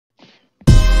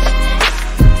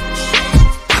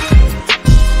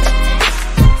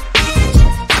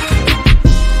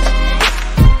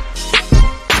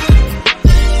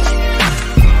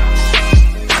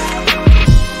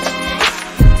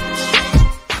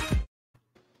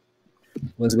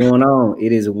What's going on?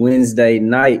 It is Wednesday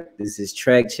night. This is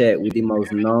Track Chat with the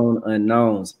most known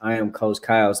unknowns. I am Coach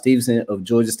Kyle Stevenson of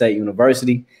Georgia State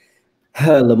University.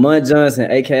 Lamont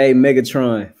Johnson, aka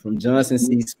Megatron from Johnson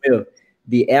C. Smith.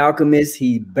 The Alchemist,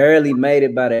 he barely made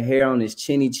it by the hair on his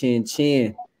chinny chin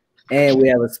chin. And we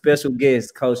have a special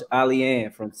guest, Coach Ali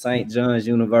Ann from St. John's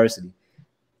University.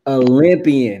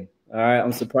 Olympian. All right,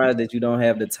 I'm surprised that you don't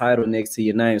have the title next to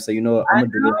your name. So you know what I'm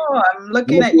gonna do. I'm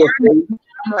looking at your name.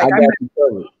 I got you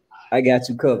covered. I got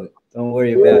you covered. Don't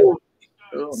worry about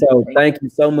it. So thank you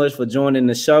so much for joining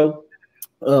the show.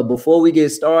 Before we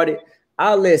get started,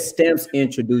 I'll let Stamps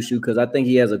introduce you because I think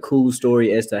he has a cool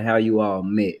story as to how you all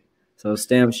met. So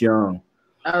Stamps, you're on.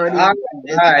 All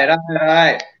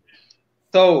right.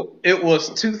 So it was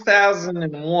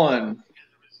 2001,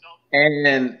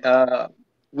 and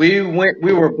we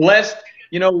were blessed.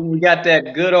 You know, when we got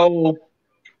that good old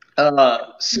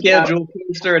schedule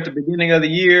poster at the beginning of the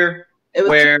year. It was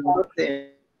where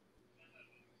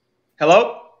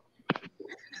hello?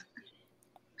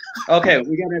 Okay,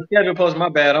 we got that schedule poster. My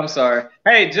bad. I'm sorry.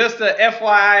 Hey, just a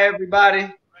FYI,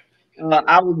 everybody.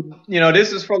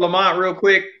 This is for Lamont real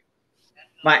quick.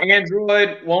 My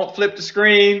Android won't flip the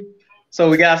screen, so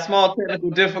we got a small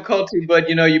technical difficulty. But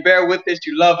you bear with us.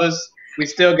 You love us. We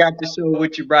still got the show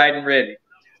with you bright and ready.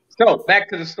 So back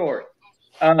to the story.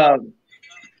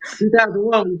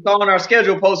 2001, we saw on our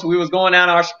schedule poster we was going on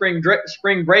our spring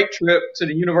break trip to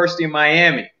the University of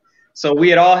Miami. So we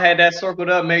had all had that circled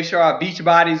up, make sure our beach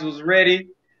bodies was ready.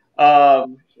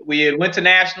 We had went to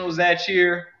nationals that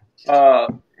year,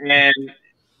 and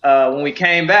when we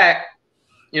came back,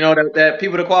 that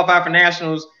people to qualify for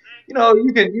nationals,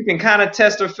 you can kind of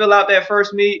test or fill out that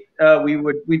first meet.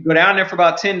 We'd go down there for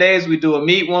about 10 days. We'd do a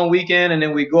meet one weekend, and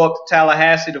then we'd go up to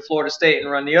Tallahassee to Florida State and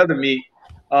run the other meet.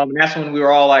 And that's when we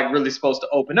were all really supposed to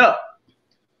open up.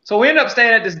 So we ended up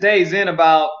staying at this Days Inn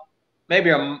about maybe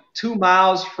 2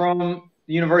 miles from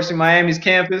the University of Miami's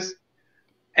campus.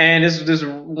 And this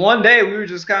one day we were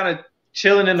just kind of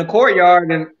chilling in the courtyard,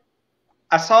 and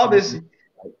I saw this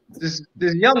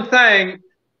young thing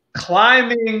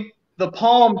climbing the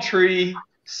palm tree,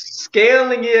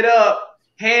 scaling it up,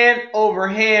 hand over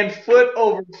hand, foot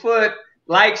over foot,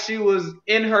 like she was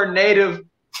in her native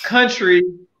country,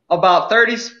 about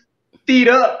 30 feet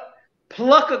up,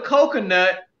 pluck a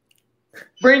coconut,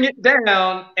 bring it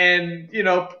down, and,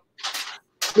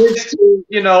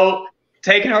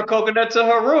 taking her coconut to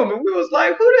her room. And we was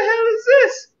like, who the hell is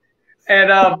this?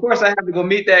 And, of course, I had to go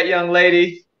meet that young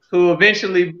lady who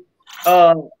eventually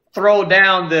throw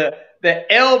down the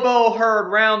elbow heard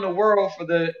round the world for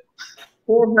the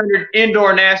 400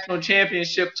 indoor national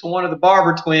championship to one of the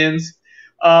Barber twins.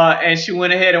 And she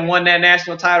went ahead and won that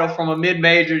national title from a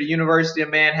mid-major, the University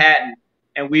of Manhattan.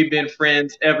 And we've been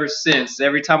friends ever since.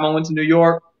 Every time I went to New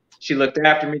York, she looked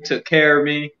after me, took care of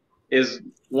me, is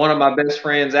one of my best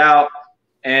friends out.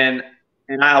 And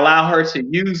I allow her to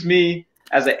use me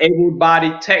as an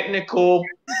able-bodied technical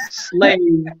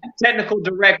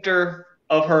director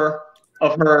of her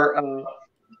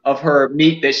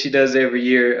meet that she does every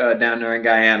year down there in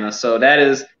Guyana. So that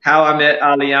is how I met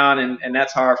Alian, and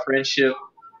that's how our friendship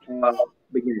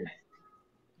began.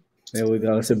 There we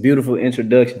go. It's a beautiful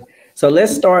introduction. So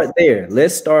let's start there.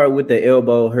 Let's start with the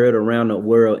elbow heard around the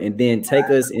world, and then take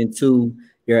us through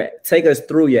your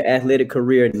athletic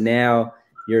career, now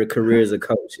your career as a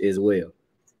coach as well.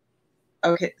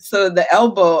 Okay, so the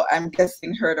elbow, I'm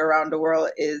guessing, heard around the world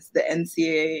is the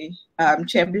NCAA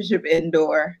championship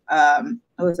indoor. What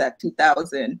was that,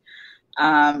 2000,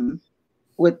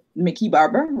 with Mickey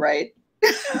Barber, right?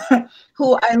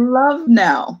 Who I love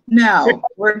now. Now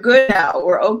we're good now.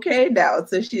 We're okay now.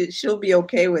 So she'll be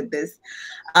okay with this.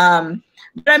 But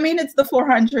I mean, it's the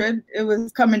 400. It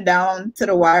was coming down to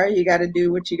the wire. You got to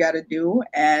do what you got to do,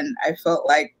 and I felt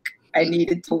like I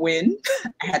needed to win.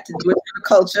 I had to do it for the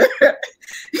culture.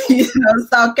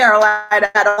 South Carolina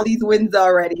had all these wins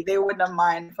already. They wouldn't have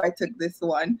minded if I took this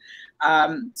one.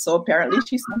 So apparently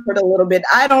she suffered a little bit.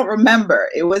 I don't remember.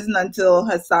 It wasn't until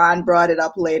Hassan brought it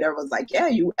up later. Was like, yeah,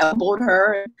 you elbowed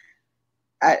her.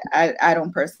 I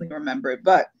don't personally remember it,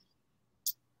 but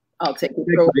I'll take it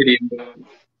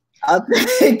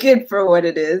for what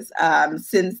it is.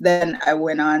 Since then, I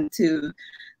went on to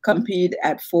compete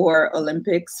at 4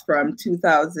 Olympics from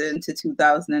 2000 to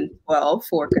 2012,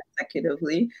 4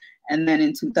 consecutively. And then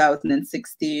in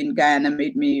 2016, Guyana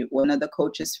made me one of the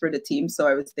coaches for the team. So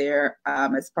I was there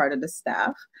as part of the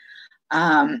staff.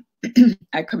 I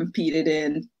competed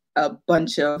in a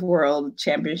bunch of world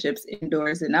championships,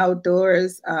 indoors and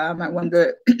outdoors. I won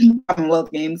the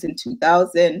Commonwealth Games in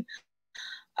 2000.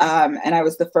 And I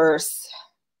was the first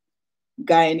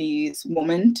Guyanese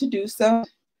woman to do so.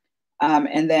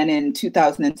 And then in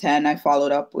 2010, I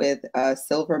followed up with a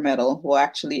silver medal, well,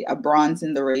 actually a bronze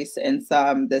in the race, and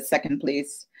the second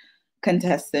place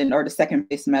contestant or the second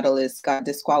place medalist got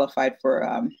disqualified for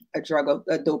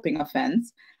a doping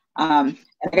offense. And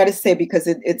I got to say, because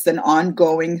it's an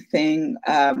ongoing thing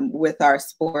with our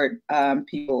sport,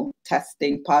 people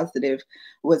testing positive,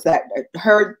 was that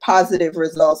her positive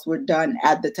results were done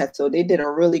at the test. So they did a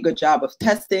really good job of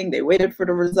testing. They waited for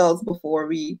the results before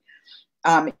we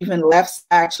even left.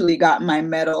 Actually got my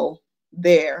medal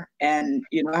there, and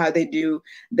you know how they do,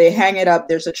 they hang it up.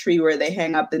 There's a tree where they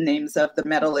hang up the names of the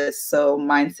medalists, so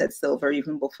mine said silver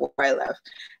even before I left.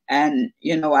 And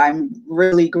you know, I'm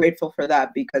really grateful for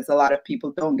that, because a lot of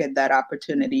people don't get that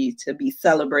opportunity to be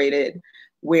celebrated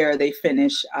where they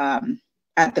finish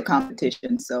at the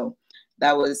competition. So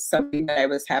that was something that I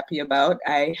was happy about.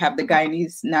 I have the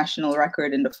Guyanese national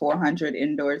record in the 400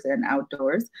 indoors and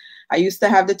outdoors. I used to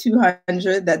have the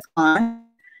 200, that's gone.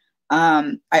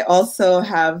 I also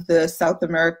have the South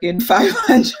American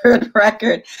 500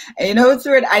 record. And you know, it's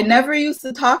weird, I never used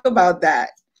to talk about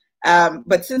that.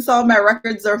 But since all my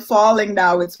records are falling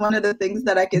now, it's one of the things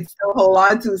that I can still hold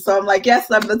on to. So I'm like,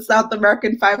 yes, I'm the South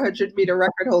American 500 meter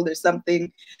record holder,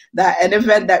 something that, an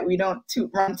event that we don't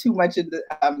run too much in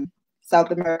the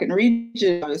South American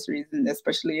region, for this reason,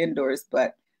 especially indoors,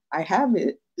 but I have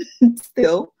it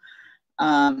still.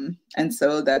 And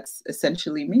so that's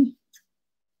essentially me.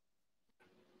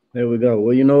 There we go.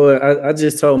 Well, you know what? I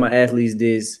just told my athletes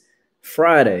this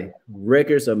Friday.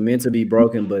 Records are meant to be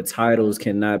broken, but titles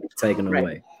cannot be taken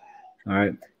away. All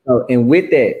right. Oh, and with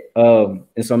that,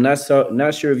 and so I'm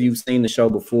not sure if you've seen the show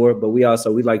before, but we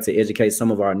like to educate some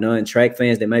of our non-track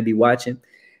fans that may be watching.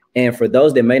 And for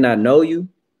those that may not know you,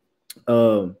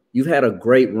 you've had a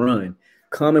great run,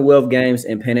 Commonwealth Games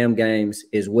and Pan Am Games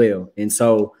as well. And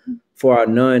so for our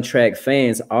non-track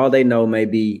fans, all they know are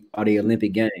the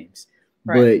Olympic Games.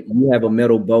 Right. But you have a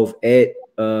medal both at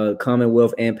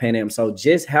Commonwealth and Pan Am. So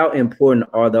just how important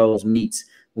are those meets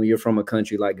when you're from a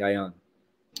country like Guyana?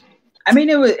 I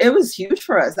mean, it was huge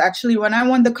for us. Actually, when I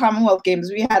won the Commonwealth Games,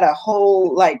 we had a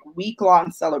whole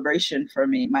week-long celebration for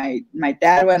me. My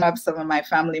dad went up, some of my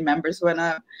family members went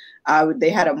up.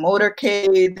 They had a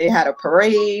motorcade, they had a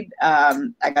parade.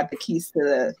 I got the keys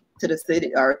to the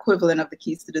city, our equivalent of the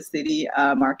keys to the city,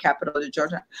 our capital,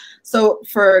 Georgia. So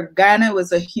for Guyana, it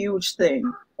was a huge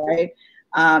thing, right?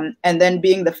 And then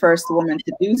being the first woman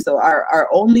to do so, our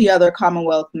only other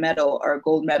Commonwealth medal or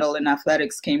gold medal in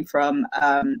athletics came from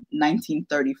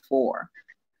 1934,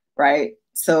 right?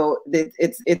 So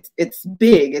it's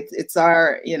big. It's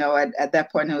our, you know, at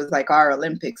that point it was like our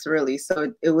Olympics, really.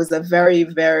 So it was a very,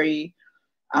 very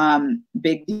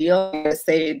big deal. I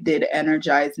say it did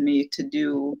energize me to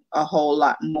do a whole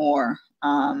lot more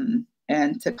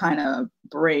and to kind of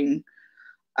bring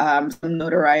some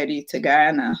notoriety to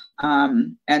Guyana.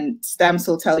 And Stamps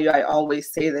will tell you, I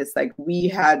always say this, we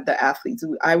had the athletes.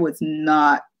 I was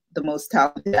not the most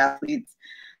talented athlete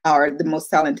or the most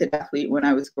talented athlete when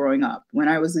I was growing up. When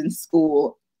I was in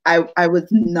school, I was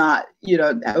not, you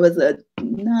know, I was a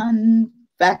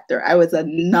non-factor. I was a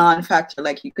non-factor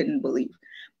like you couldn't believe.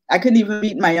 I couldn't even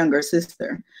beat my younger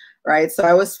sister, right? So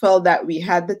I always felt that we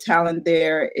had the talent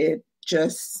there. It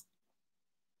just,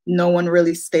 no one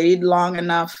really stayed long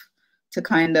enough to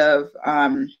kind of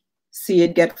see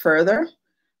it get further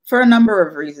for a number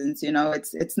of reasons. You know,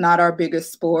 it's not our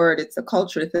biggest sport. It's a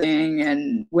culture thing,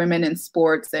 and women in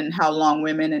sports and how long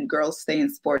women and girls stay in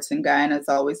sports in Guyana has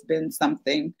always been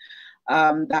something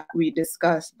that we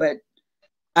discuss. But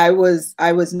I was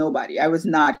nobody. I was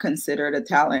not considered a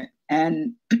talent.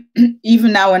 And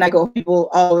even now when I go, people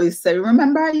always say,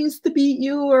 remember I used to beat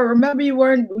you, or remember you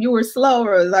were slow,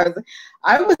 or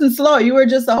I wasn't slow, you were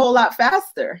just a whole lot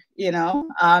faster, you know,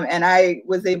 and I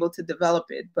was able to develop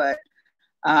it. But,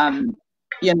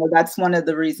 you know, that's one of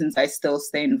the reasons I still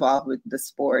stay involved with the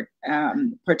sport,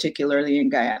 particularly in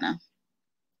Guyana.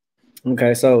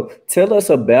 Okay, so tell us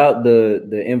about the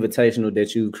invitational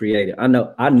that you created. I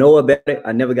know about it.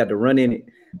 I never got to run in it,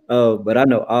 but I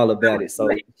know all about it. So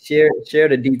share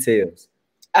the details.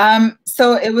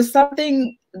 So it was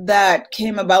something that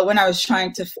came about when I was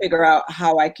trying to figure out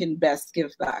how I can best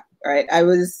give back. Right, I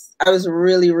was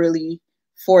really, really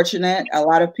fortunate. A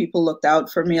lot of people looked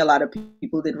out for me. A lot of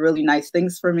people did really nice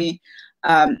things for me.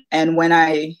 And even when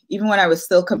I was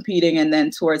still competing, and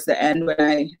then towards the end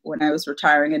when I was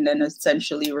retiring and then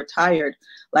essentially retired,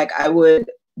 I would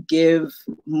give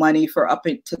money for up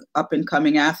and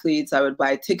coming athletes. I would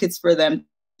buy tickets for them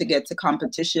to get to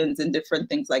competitions and different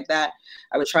things like that.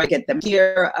 I would try to get them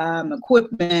gear,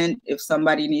 equipment. If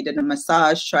somebody needed a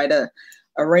massage, try to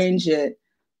arrange it.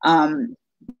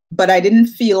 But I didn't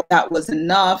feel that was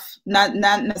enough. Not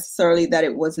necessarily that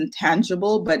it wasn't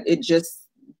tangible, but it just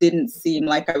didn't seem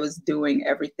like I was doing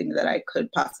everything that I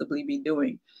could possibly be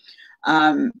doing.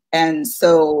 And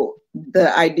so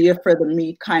the idea for the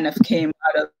meet kind of came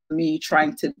out of me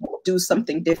trying to do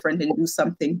something different and do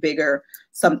something bigger,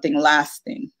 something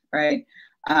lasting, right?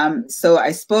 So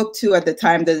I spoke to, at the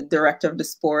time, the director of the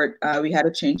sport. We had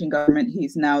a change in government.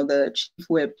 He's now the chief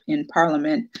whip in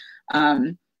Parliament.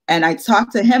 And I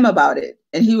talked to him about it.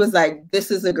 And he was like, this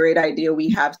is a great idea. We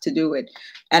have to do it.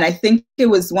 And I think it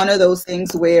was one of those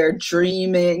things where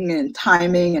dreaming and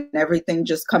timing and everything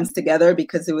just comes together,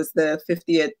 because it was the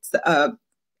 50th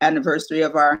anniversary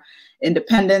of our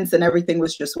independence, and everything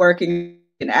was just working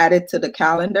and added to the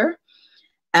calendar.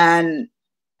 And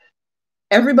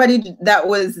everybody that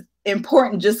was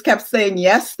important just kept saying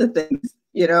yes to things,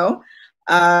 you know?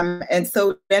 And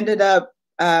so we ended up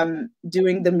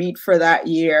doing the meet for that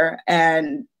year.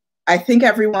 And I think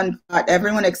everyone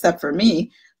except for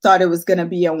me thought it was going to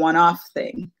be a one-off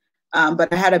thing.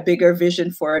 But I had a bigger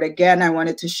vision for it. Again, I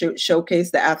wanted to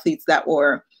showcase the athletes that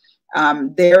were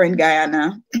there in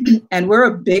Guyana. And we're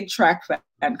a big track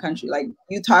fan country. Like,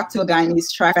 you talk to a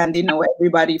Guyanese track fan, they know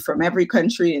everybody from every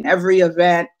country and every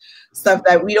event, stuff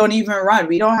that we don't even run.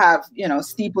 We don't have, you know,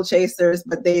 steeplechasers,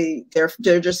 but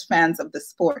they're just fans of the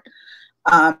sport.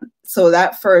 So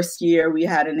that first year we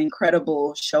had an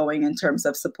incredible showing in terms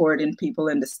of supporting people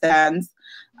in the stands.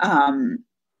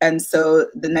 And so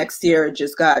the next year it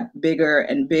just got bigger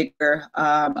and bigger.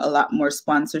 A lot more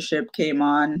sponsorship came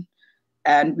on,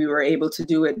 and we were able to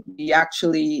do it. We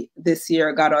actually this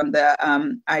year got on the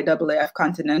IAAF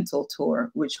Continental Tour,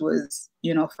 which was,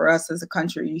 you know, for us as a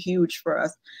country, huge for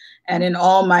us. And in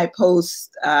all my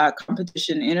post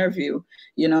competition interview,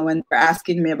 you know, when they're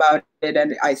asking me about it,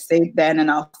 and I say it then and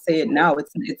I'll say it now,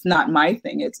 it's not my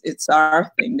thing, it's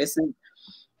our thing. This is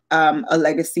a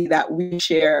legacy that we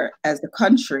share as a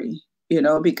country, you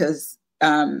know, because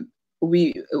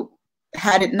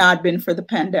had it not been for the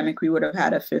pandemic, we would have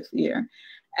had a 5th year.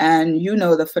 And you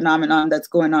know the phenomenon that's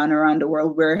going on around the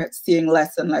world, we're seeing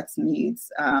less and less meets.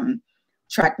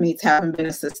 Track meets haven't been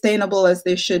as sustainable as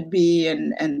they should be,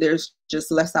 and there's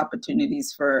just less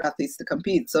opportunities for athletes to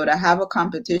compete. So to have a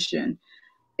competition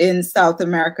in South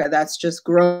America that's just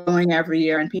growing every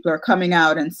year, and people are coming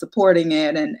out and supporting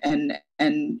it,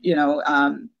 and you know,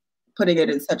 putting it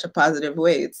in such a positive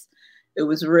way, it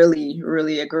was really,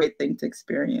 really a great thing to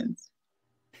experience.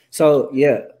 So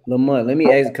yeah, Lamont, let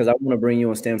me ask, because I want to bring you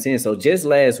on Stamps In. So just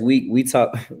last week we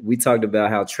talked about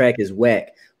how track is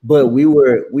whack, but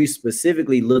we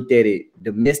specifically looked at it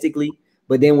domestically.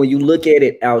 But then when you look at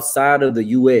it outside of the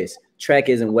US, track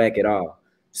isn't whack at all.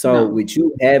 So with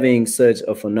you having such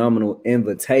a phenomenal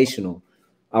invitational,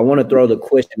 I want to throw the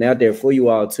question out there for you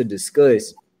all to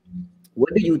discuss.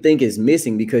 What do you think is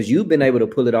missing? Because you've been able to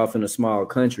pull it off in a small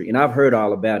country, and I've heard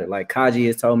all about it. Like Kaji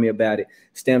has told me about it,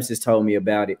 Stamps has told me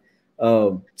about it.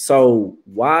 So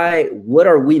what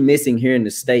are we missing here in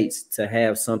the States to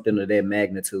have something of that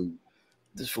magnitude?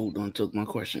 This fool done took my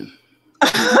question. I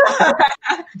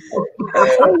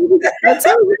told you,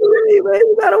 man,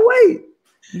 you gotta wait.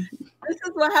 This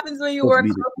is what happens when you work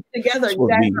together. You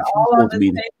guys are all on the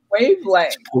same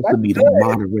wavelength. Supposed to be the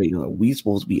moderator. We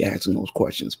supposed to be asking those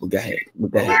questions. But go ahead.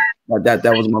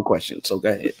 That was my question. So go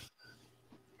ahead.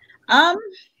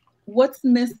 What's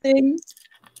missing?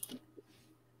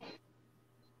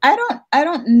 I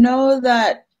don't know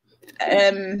that.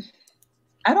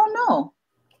 I don't know.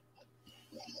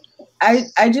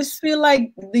 I just feel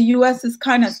like the U.S. is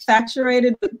kind of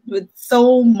saturated with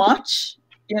so much,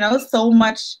 you know, so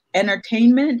much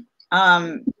entertainment,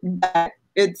 that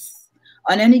it's,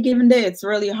 on any given day, it's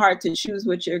really hard to choose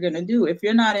what you're going to do. If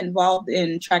you're not involved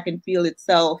in track and field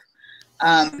itself,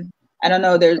 I don't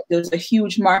know, there's a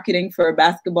huge marketing for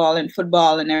basketball and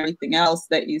football and everything else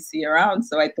that you see around.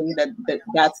 So I think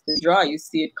that's the draw. You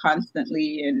see it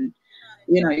constantly, and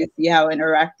you know, you see how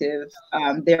interactive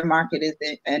their market is,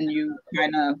 and you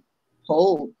kind of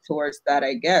pull towards that,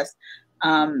 I guess.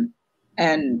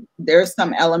 And there's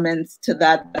some elements to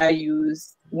that I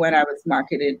used when I was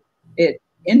marketed it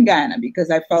in Guyana, because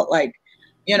I felt like,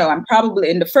 you know, I'm probably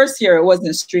in the first year, it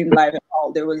wasn't streamed live at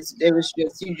all. There was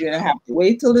just, you're gonna have to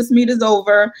wait till this meet is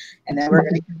over, and then we're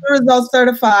gonna get the results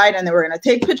certified, and then we're gonna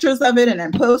take pictures of it and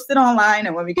then post it online.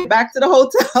 And when we get back to the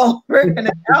hotel, we're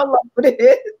gonna download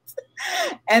it,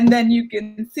 and then you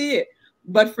can see it.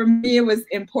 But for me, it was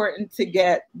important to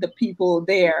get the people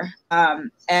there.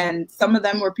 And some of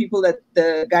them were people that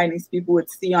the Guyanese people would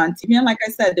see on TV. And like I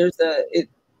said,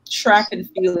 track and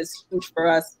field is huge for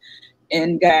us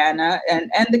in Guyana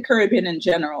and the Caribbean in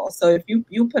general. So if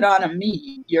you put on a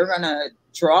meet, you're gonna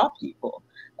draw people.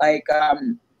 Like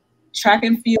track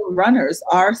and field runners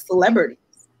are celebrities,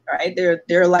 right?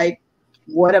 They're like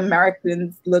what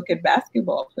Americans look at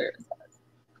basketball players as.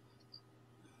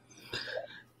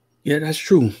 Yeah, that's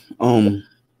true.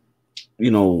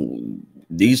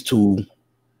 These two,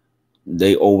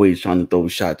 they always trying to throw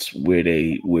shots where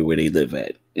they live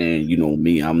at. And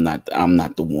me, I'm not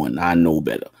the one. I know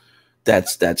better.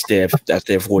 That's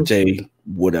their forte,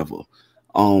 whatever.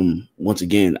 Once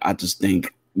again, I just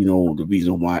think, the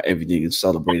reason why everything is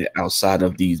celebrated outside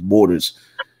of these borders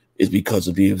is because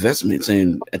of the investments.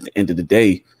 And at the end of the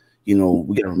day, we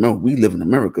gotta remember we live in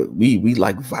America. We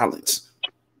like violence.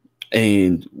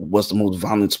 And what's the most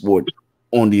violent sport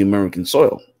on the American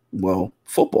soil? Well,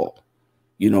 football.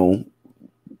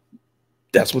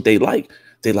 That's what they like.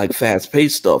 They like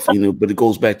fast-paced stuff, but it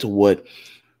goes back to what,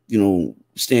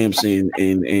 Stamps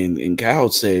and Cal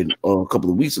said a couple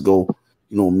of weeks ago.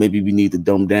 Maybe we need to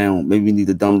dumb down. Maybe we need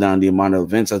to dumb down the amount of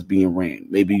events that's being ran.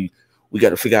 Maybe we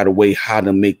got to figure out a way how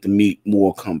to make the meet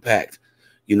more compact.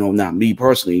 Not me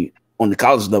personally. On the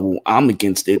college level, I'm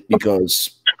against it because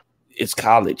it's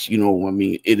college.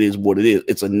 It is what it is.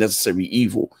 It's a necessary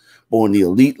evil. But on the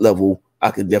elite level,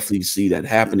 I could definitely see that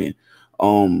happening.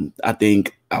 I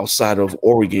think outside of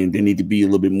Oregon, there need to be a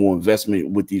little bit more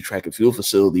investment with these track and field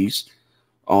facilities.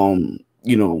 In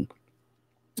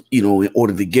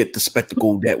order to get the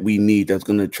spectacle that we need, that's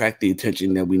going to attract the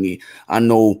attention that we need. I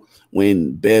know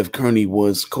when Bev Kearney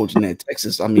was coaching at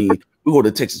Texas, we go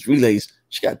to Texas Relays.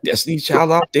 She got Destiny's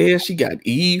Child out there. She got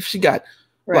Eve. She got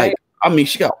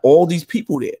she got all these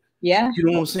people there. Yeah. You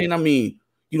know what I'm saying?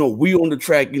 We on the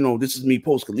track, this is me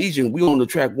post-collegiate. We on the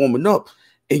track warming up.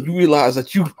 And you realize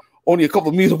that you only a couple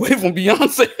of meters away from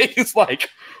Beyonce. It's like,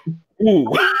 ooh.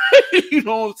 You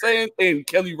know what I'm saying? And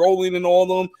Kelly Rowland and all of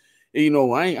them. And,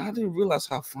 I didn't realize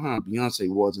how fine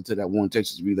Beyonce was until that one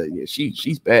Texas relay. Yeah,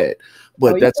 she's bad.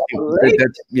 But that's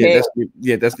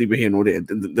neither here nor there.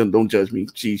 Don't judge me.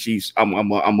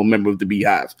 I'm a member of the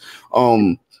Beehive.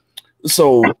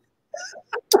 So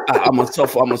I'm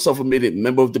a self-admitted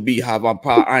member of the Beehive.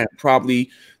 I am probably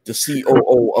the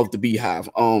COO of the Beehive.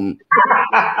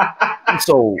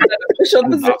 So official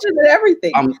position and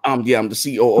everything. I'm the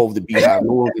COO of the Beehive.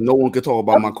 No one can talk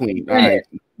about my queen. All right,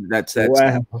 that's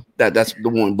wow. That's the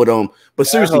one. But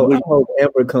seriously, I hope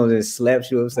Amber comes and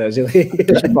slaps you upside your head.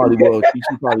 She probably will.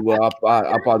 She probably will.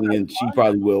 She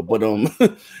probably will. But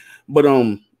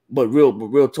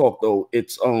real talk though,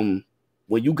 it's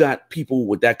when you got people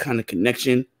with that kind of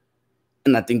connection,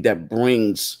 and I think that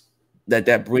brings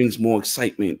more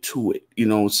excitement to it.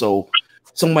 So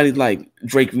somebody like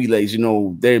Drake Relays,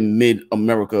 they're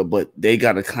mid-America, but they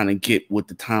got to kind of get with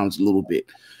the times a little bit.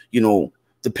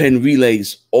 The Penn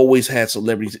Relays always had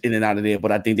celebrities in and out of there,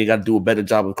 but I think they got to do a better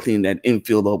job of cleaning that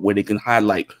infield up where they can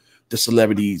highlight the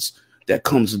celebrities that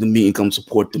comes to the meet and come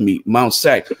support the meet. Mount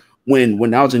Sac,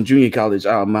 when I was in junior college,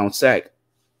 Mount Sac,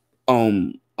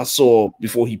 I saw,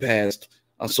 before he passed,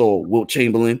 I saw Wilt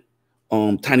Chamberlain,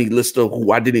 Tiny Lister,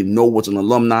 who I didn't know was an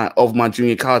alumni of my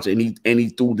junior college, and he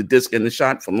threw the disc and the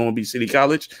shot from Long Beach City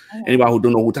College. Anybody who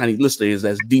don't know who Tiny Lister is,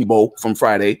 that's Debo from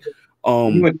Friday.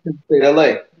 He went to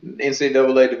LA,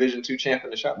 NCAA Division II champ in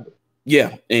the shot put.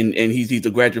 Yeah, and he's a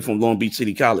graduate from Long Beach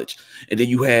City College. And then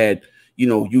you've had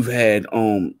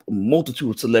a multitude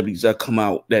of celebrities that come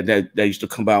out that used to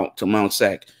come out to Mount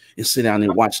Sac and sit down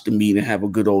and watch the meet and have a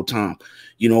good old time.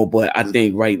 But I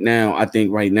think right now,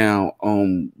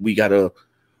 we gotta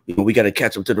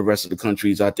catch up to the rest of the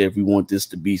countries out there if we want this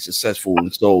to be successful.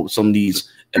 And so some of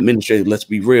these administrators, let's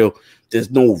be real, there's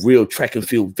no real track and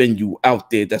field venue out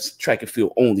there that's track and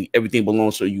field only. Everything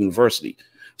belongs to a university.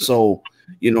 So,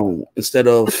 instead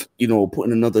of,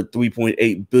 putting another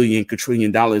 $3.8 billion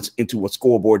quadrillion into a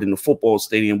scoreboard in the football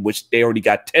stadium, which they already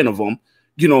got 10 of them,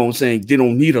 you know what I'm saying? They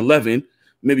don't need 11.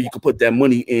 Maybe you could put that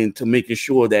money into making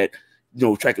sure that,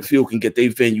 track and field can get their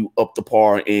venue up to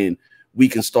par, and we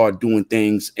can start doing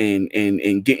things and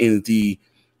getting the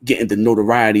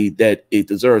notoriety that it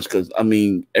deserves. Because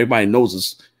everybody knows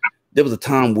us. There was a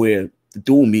time where the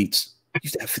dual meets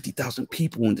used to have 50,000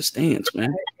 people in the stands,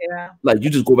 man. Yeah. Like, you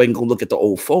just go back and go look at the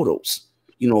old photos.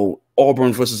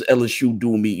 Auburn versus LSU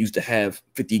dual meet used to have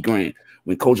 50 grand.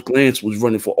 When Coach Glantz was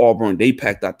running for Auburn, they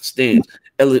packed out the stands.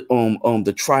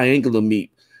 The triangular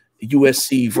meet,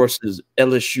 USC versus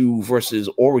LSU versus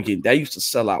Oregon, that used to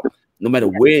sell out no matter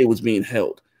where it was being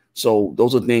held. So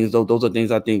those are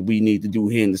things I think we need to do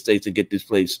here in the States to get this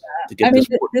place this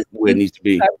where it needs to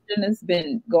be. This has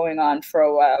been going on for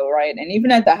a while, right? And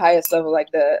even at the highest level,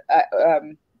 like the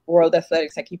World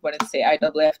Athletics, I keep wanting to say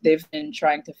IAAF, they've been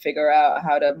trying to figure out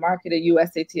how to market a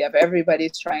USATF.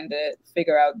 Everybody's trying to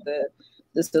figure out the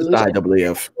solution.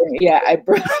 IAAF. Yeah, I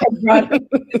brought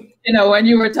you know, when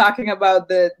you were talking about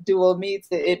the dual meets,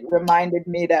 it reminded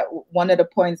me that one of the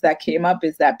points that came up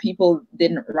is that people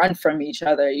didn't run from each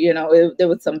other. You know, there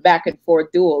was some back and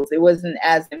forth duels. It wasn't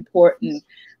as important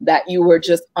that you were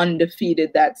just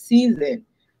undefeated that season,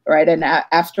 right? And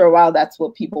after a while, that's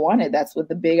what people wanted. That's what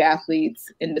the big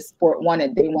athletes in the sport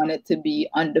wanted. They wanted to be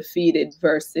undefeated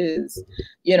versus,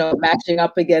 you know, matching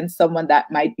up against someone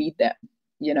that might beat them.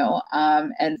 You know,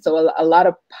 and so a lot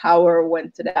of power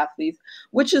went to the athletes,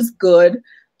 which is good.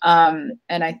 And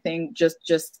I think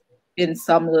just in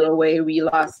some little way, we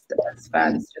lost as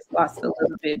fans, just lost a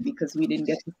little bit because we didn't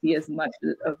get to see as much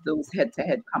of those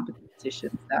head-to-head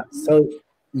competitions. So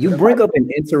you bring up an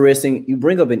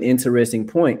interesting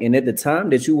point. And at the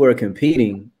time that you were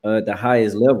competing at the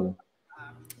highest level,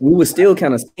 we were still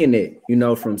kind of seeing it, you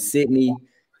know, from Sydney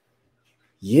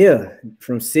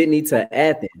to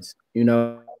Athens, you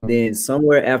know, then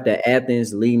somewhere after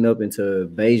Athens leading up into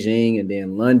Beijing and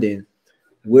then London,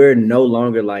 we're no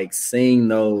longer like seeing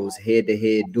those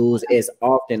head-to-head duels as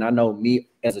often. I know me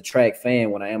as a track fan,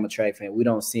 when I am a track fan, we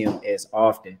don't see them as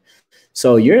often.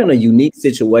 So you're in a unique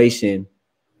situation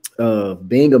of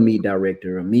being a meet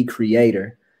director, a meet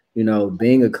creator, you know,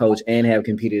 being a coach and have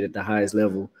competed at the highest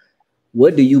level.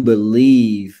 What do you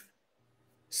believe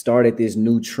started this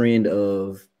new trend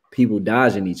of people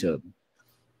dodging each other?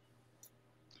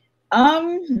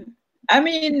 I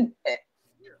mean,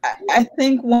 I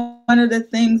think one of the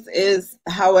things is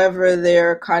however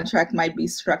their contract might be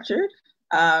structured.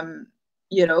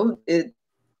 You know, it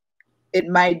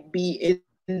might be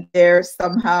in there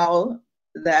somehow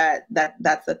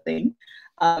that's a thing.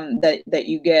 That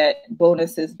you get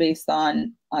bonuses based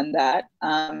on that.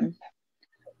 And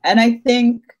I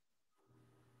think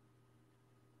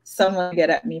someone get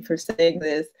at me for saying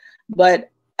this, but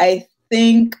I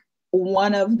think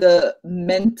one of the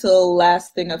mental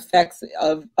lasting effects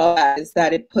of that is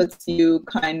that it puts you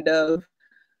kind of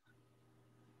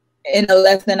in a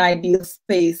less than ideal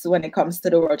space when it comes to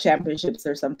the World Championships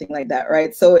or something like that,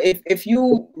 right? So if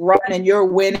you run and you're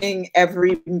winning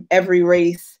every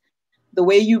race, the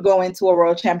way you go into a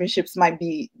World Championships might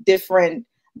be different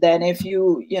than if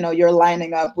you're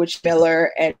lining up with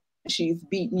Miller and she's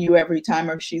beating you every time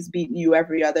or she's beating you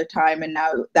every other time, and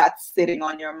now that's sitting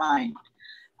on your mind.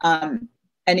 And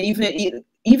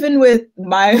even with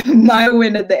my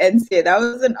win at the NCAA, that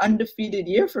was an undefeated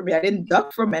year for me. I didn't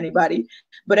duck from anybody,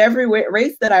 but every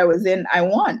race that I was in, I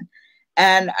won.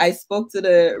 And I spoke to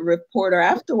the reporter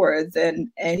afterwards, and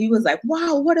he was like,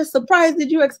 "Wow, what a surprise!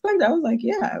 Did you expect?" I was like,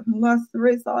 "Yeah, I've lost the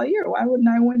race all year. Why wouldn't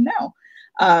I win now?"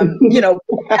 You know,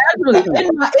 casually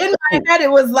in my head,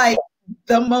 it was like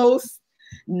the most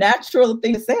natural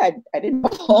thing to say. I didn't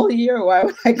know all year. Why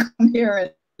would I come here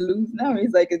and lose now?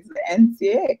 He's like, "It's the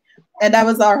NCAA," and that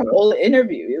was our whole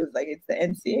interview. It was like, "It's the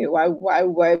NCAA. Why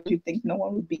would you think no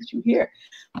one would beat you here?"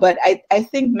 But I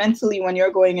think mentally, when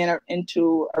you're going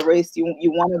into a race, you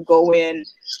want to go in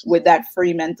with that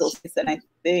free mental space. And I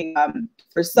think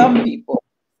for some people,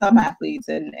 some athletes,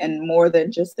 and more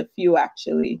than just a few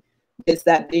actually, is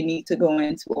that they need to go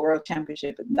into a World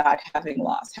Championship not having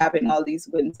lost, having all these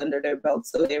wins under their belt,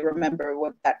 so they remember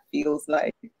what that feels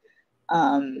like.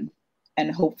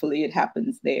 And hopefully it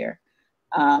happens there.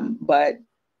 But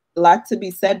a lot to be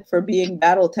said for being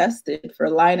battle tested, for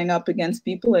lining up against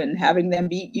people and having them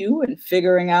beat you and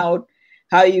figuring out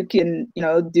how you can,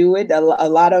 do it. A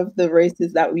lot of the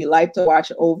races that we like to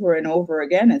watch over and over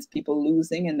again is people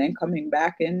losing and then coming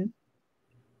back and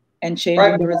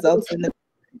changing the results.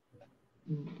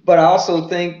 But I also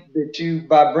think that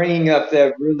by bringing up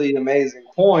that really amazing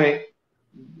point,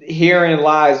 herein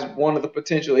lies one of the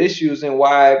potential issues and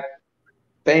why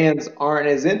fans aren't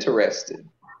as interested.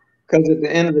 Because at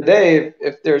the end of the day,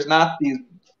 if there's not these,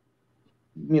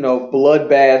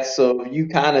 bloodbaths, so you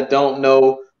kind of don't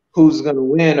know who's going to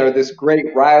win, or this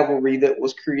great rivalry that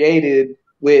was created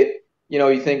with,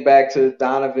 you think back to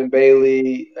Donovan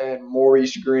Bailey and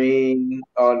Maurice Green,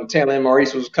 the tail end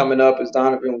Maurice was coming up as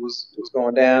Donovan was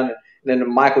going down, and then the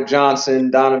Michael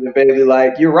Johnson, Donovan Bailey,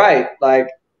 like, you're right, like,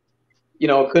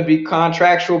 it could be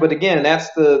contractual, but again,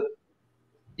 that's the,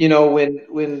 when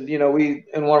we,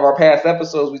 in one of our past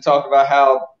episodes, we talked about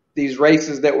how these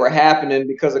races that were happening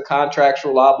because of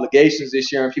contractual obligations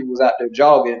this year and people was out there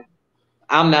jogging.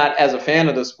 I'm not as a fan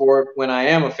of the sport. When I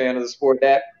am a fan of the sport,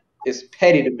 that is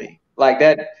petty to me. Like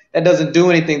that doesn't do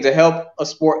anything to help a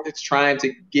sport that's trying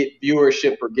to get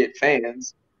viewership or get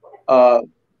fans.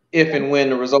 If and when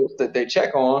the results that they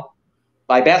check on,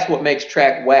 like that's what makes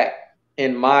track whack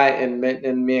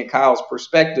in me and Kyle's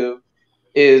perspective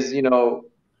is, you know,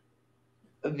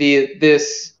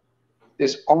 this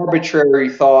arbitrary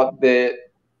thought that,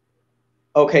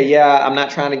 okay, yeah, I'm not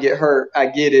trying to get hurt. I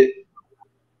get it.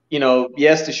 You know,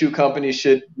 yes, the shoe companies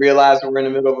should realize that we're in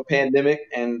the middle of a pandemic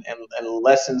and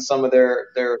lessen some of their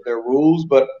rules,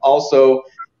 but also,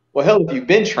 well, hell, if you've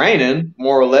been training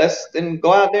more or less, then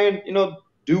go out there and, you know,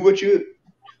 do what you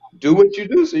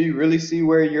do, so you really see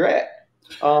where you're at,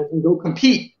 and go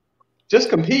compete. Just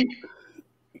compete.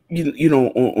 You know,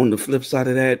 on the flip side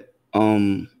of that,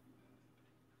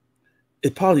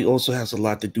 it probably also has a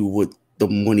lot to do with the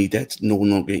money that's no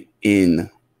longer in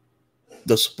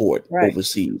the sport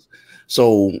overseas.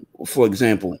 So, for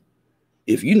example,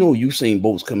 if you know Usain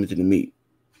Bolt's coming to the meet,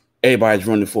 everybody's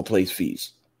running for place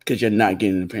fees because you're not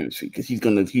getting an appearance fee, because he's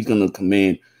gonna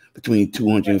command between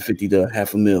 $250 to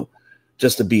 $500,000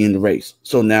 just to be in the race.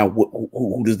 So now,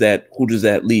 who does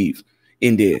that leave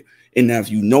in there? And now,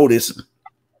 if you notice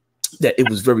that it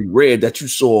was very rare that you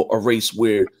saw a race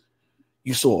where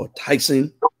you saw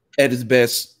Tyson at his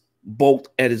best, Bolt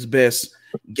at his best,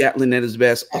 Gatlin at his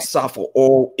best, Asafa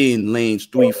all in lanes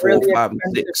 3, 4, 5, and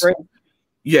 6.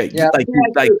 Yeah, like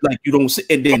you don't see.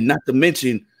 And then not to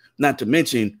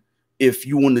mention, if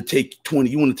you want to take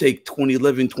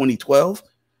 2011, 2012,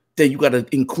 then you got to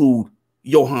include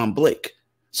Johan Blake.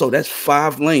 So that's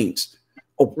 5 lanes.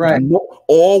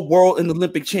 All world and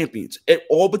Olympic champions,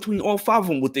 all between all 5 of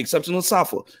them, with the exception of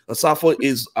Asafa. Asafa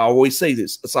is, I always say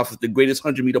this, Asafa is the greatest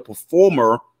 100-meter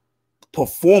performer.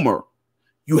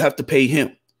 You have to pay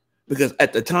him, because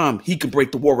at the time he could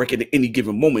break the world record at any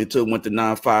given moment until it went to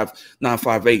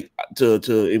 9.58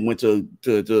 it went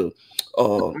to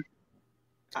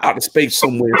out of space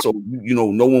somewhere. So, you know,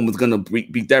 no one was gonna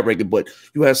beat that record. But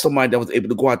you had somebody that was able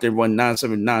to go out there and run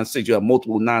 9.7, 9.6. You have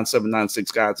multiple 9.7,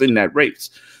 9.6 guys in that race.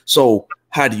 So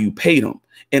how do you pay them?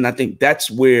 And I think that's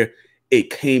where it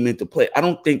came into play. I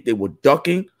don't think they were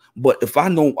ducking, but if I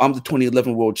know I'm the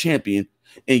 2011 world champion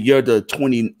and you're the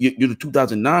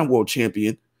 2009 world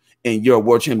champion, and you're a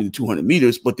world champion in 200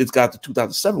 meters, but this guy's the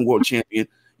 2007 world champion,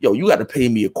 yo, you got to pay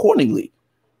me accordingly.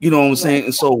 You know what I'm saying?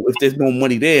 And so if there's no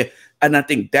money there, and I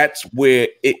think that's where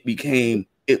it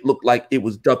looked like it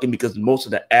was ducking, because most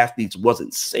of the athletes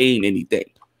wasn't saying anything.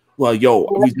 Well, yo,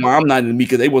 the reason why I'm not in the meet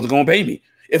because they wasn't going to pay me.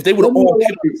 If they would have all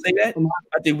been able to say that,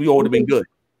 I think we all would have been good.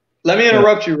 Let me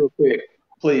interrupt you real quick,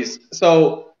 please.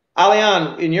 So,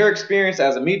 Alian, in your experience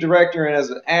as a meet director and as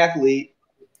an athlete,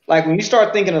 like when you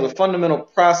start thinking of the fundamental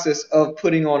process of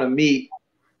putting on a meet,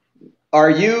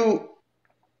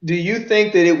 do you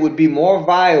think that it would be more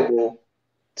viable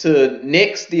to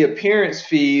nix the appearance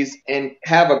fees and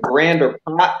have a grander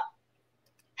pot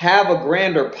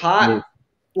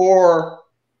for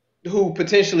who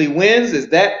potentially wins? Is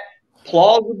that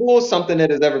plausible? Something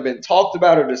that has ever been talked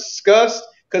about or discussed?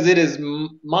 Because it is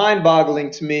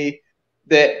mind-boggling to me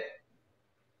that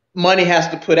money has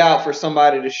to put out for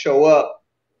somebody to show up.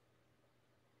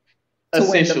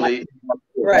 Essentially,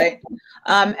 right.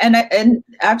 And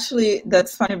actually,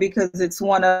 that's funny because it's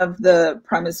one of the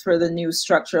premise for the new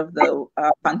structure of the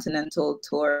continental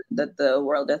tour that the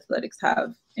World Athletics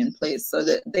have in place. So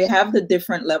that they have the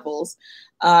different levels,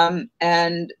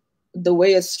 and the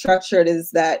way it's structured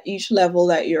is that each level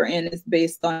that you're in is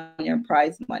based on your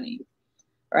prize money,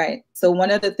 right? So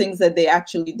one of the things that they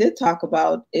actually did talk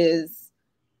about is,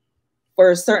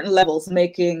 for certain levels,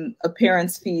 making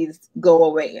appearance fees go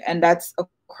away, and that's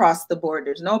across the board.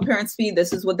 There's no appearance fee.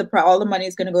 This is what all the money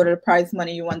is going to go to the prize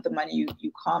money. You want the money,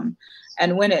 you come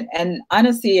and win it. And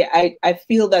honestly, I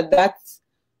feel that that's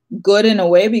good in a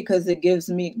way, because it gives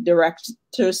me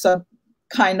directors some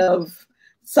kind of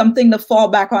something to fall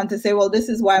back on to say, well, this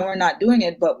is why we're not doing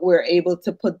it, but we're able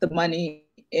to put the money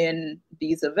in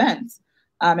these events.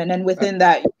 And then within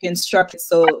that, you can structure it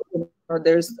so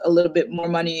there's a little bit more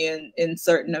money in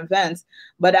certain events.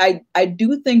 But I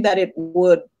do think that it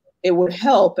would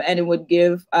help, and it would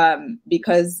give,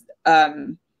 because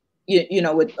you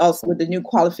know, with the new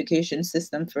qualification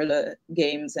system for the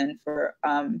games and for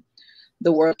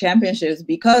the World Championships,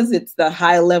 because it's the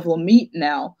high level meet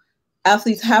now,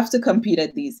 athletes have to compete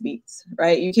at these meets,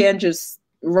 right? You can't just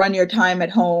run your time at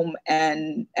home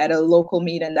and at a local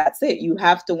meet and that's it. You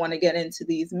have to want to get into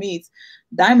these meets.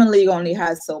 Diamond League only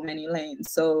has so many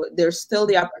lanes, so there's still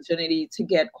the opportunity to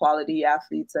get quality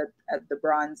athletes at the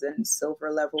bronze and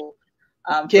silver level.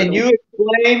 Can you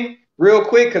explain real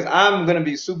quick, because I'm going to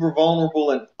be super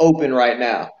vulnerable and open right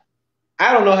now.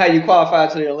 I don't know how you qualify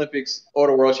to the Olympics or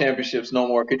the World Championships no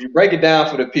more. Could you break it down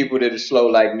for the people that are slow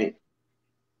like me?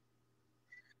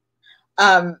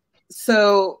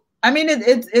 So I mean,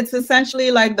 it's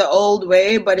essentially like the old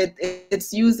way, but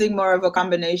it's using more of a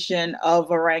combination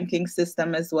of a ranking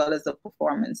system as well as a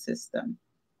performance system.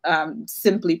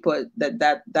 Simply put,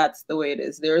 that's the way it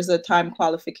is. There is a time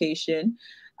qualification.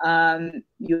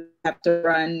 You have to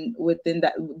run within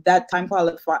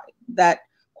that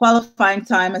qualifying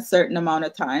time a certain amount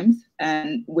of times,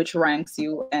 and which ranks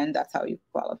you, and that's how you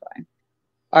qualify.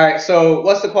 All right. So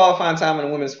what's the qualifying time in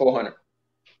the women's 400?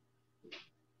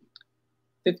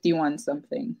 51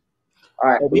 something.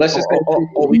 All right. Let's just.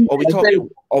 Are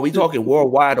we talking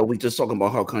worldwide, or are we just talking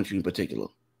about her country in particular?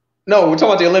 No, we're talking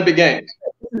about the Olympic Games.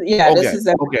 Yeah. Okay. This is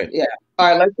okay. Yeah.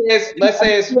 All right. Let's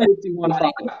say it's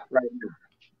 51.5 right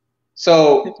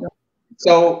now.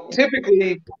 So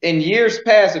typically in years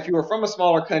past, if you were from a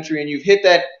smaller country and you've hit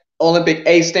that Olympic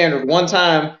A standard one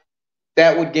time,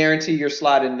 that would guarantee your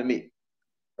slot in the meet.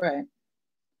 Right.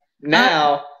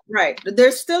 Now. Right.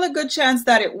 There's still a good chance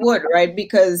that it would, right?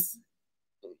 Because,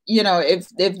 you know, if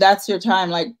that's your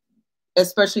time, like,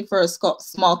 especially for a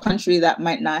small country that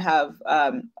might not have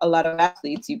a lot of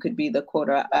athletes, you could be the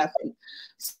quota athlete.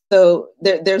 So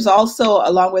there's also,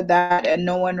 along with that, and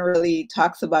no one really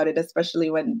talks about it, especially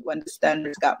when the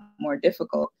standards got more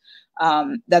difficult.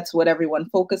 That's what everyone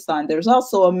focused on. There's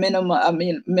also a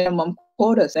minimum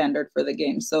quota standard for the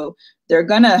game. So they're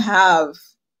going to have,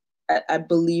 I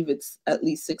believe it's at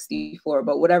least 64,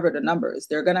 but whatever the number is,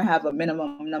 they're going to have a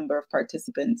minimum number of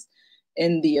participants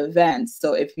in the event.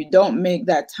 So if you don't make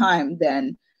that time,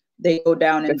 then they go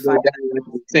down in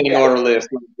senior list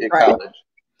in college.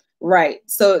 Right.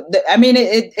 So, I mean,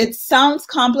 it sounds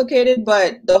complicated,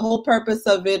 but the whole purpose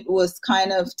of it was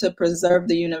kind of to preserve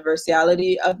the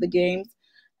universality of the games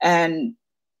and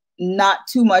not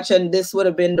too much. And this would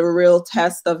have been the real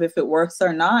test of if it works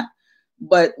or not.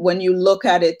 But when you look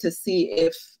at it to see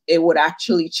if it would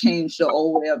actually change the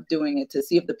old way of doing it, to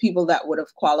see if the people that would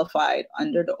have qualified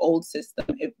under the old system,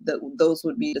 if those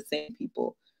would be the same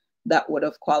people that would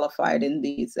have qualified in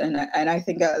these. And I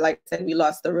think, like I said, we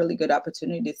lost a really good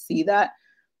opportunity to see that.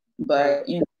 But,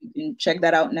 you know, you can check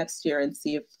that out next year and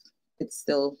see if it's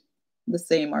still the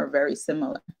same or very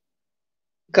similar.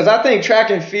 Because I think track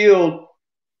and field,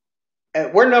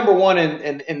 we're number one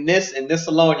in this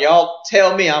alone. Y'all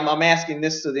tell me, I'm asking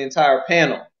this to the entire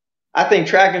panel. I think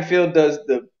track and field does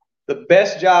the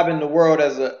best job in the world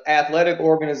as an athletic,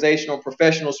 organizational,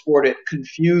 professional sport at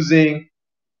confusing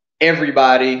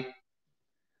everybody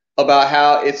about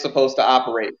how it's supposed to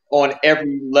operate on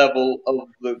every level of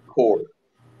the court.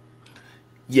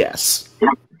 Yes.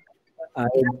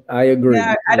 I agree.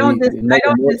 Yeah, I don't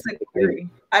disagree.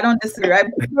 I don't disagree.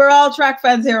 We're all track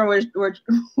fans here.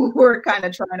 We're kind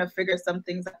of trying to figure some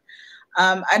things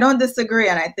out. I don't disagree.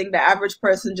 And I think the average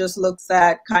person just looks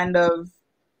at kind of,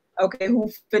 okay,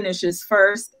 who finishes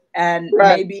first? And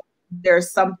maybe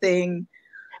there's something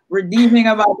redeeming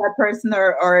about that person,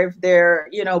 or if they're,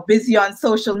 you know, busy on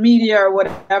social media or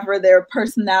whatever their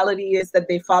personality is that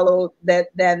they follow, that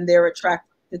then they're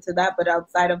attracted to that. But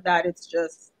outside of that, it's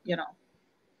just, you know,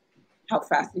 how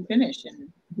fast you finish and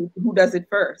who does it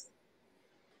first.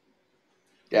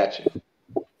 Gotcha.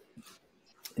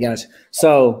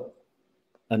 So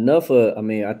enough of, I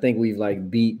mean, I think we've like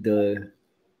beat the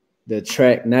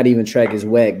track, not even track is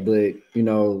whack, but, you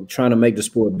know, trying to make the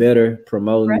sport better,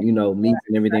 promoting, you know, meets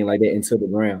and everything like that into the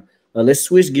ground. Let's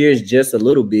switch gears just a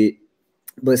little bit,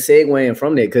 but segueing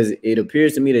from that, because it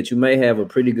appears to me that you may have a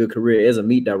pretty good career as a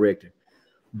meet director.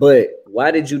 But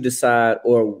why did you decide,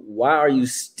 or why are you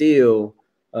still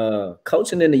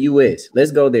coaching in the U.S.?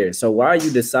 Let's go there. So why are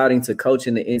you deciding to coach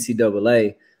in the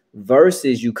NCAA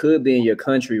versus you could be in your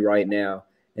country right now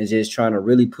and just trying to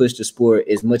really push the sport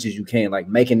as much as you can, like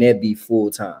making that be full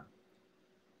time?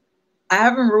 I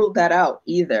haven't ruled that out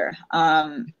either.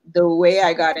 The way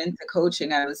I got into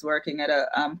coaching, I was working at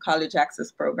a college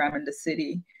access program in the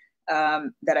city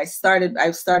that I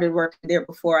started working there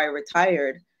before I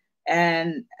retired.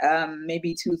 And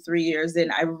maybe 2-3 years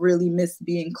in, I really missed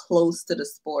being close to the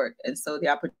sport. And so the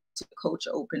opportunity to coach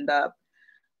opened up.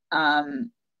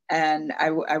 And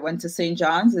I went to St.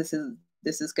 John's.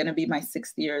 This is going to be my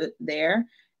 6th year there.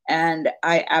 And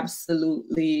I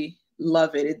absolutely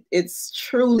love it. It's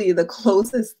truly the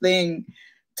closest thing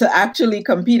to actually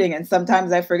competing. And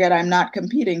sometimes I forget I'm not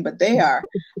competing, but they are.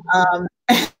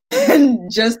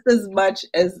 And just as much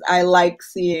as I like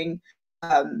seeing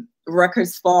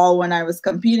records fall when I was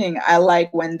competing, I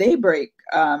like when they break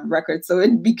records. So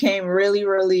it became really,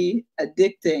 really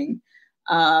addicting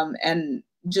and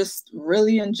just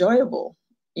really enjoyable.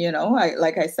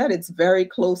 like I said, it's very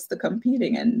close to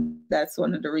competing, and that's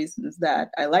one of the reasons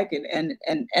that I like it.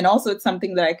 And also it's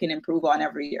something that I can improve on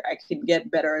every year. I can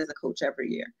get better as a coach every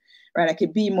year, right? I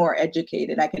could be more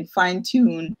educated. I can fine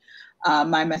tune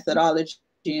my methodology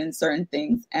in certain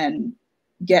things and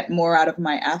get more out of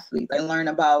my athletes. I learn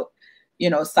about,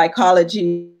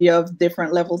 psychology of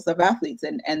different levels of athletes,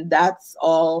 and that's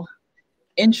all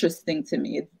interesting to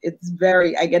me.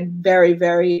 I get very,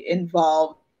 very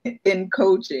involved in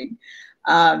coaching.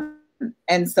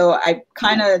 And so I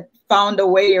kind of found a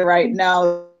way right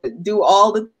now to do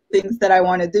all the things that I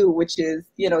want to do, which is,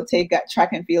 take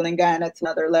track and field in Guyana to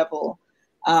another level,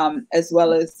 as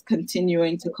well as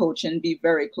continuing to coach and be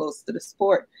very close to the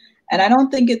sport. And I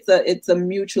don't think it's a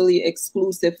mutually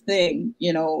exclusive thing,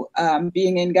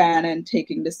 being in Guyana and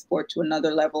taking the sport to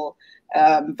another level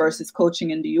versus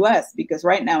coaching in the US, because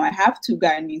right now I have 2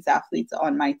 Guyanese athletes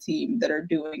on my team that are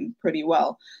doing pretty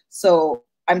well. So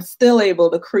I'm still able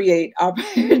to create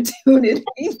opportunities.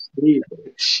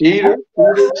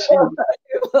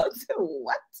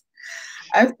 What?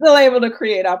 I'm still able to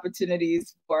create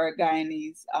opportunities for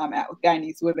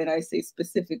Guyanese women. I say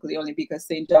specifically only because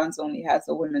St. John's only has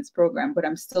a women's program, but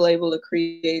I'm still able to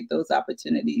create those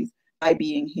opportunities by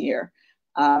being here.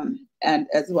 And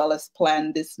as well as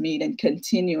plan this meet and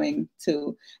continuing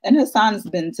to, and Hassan's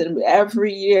been to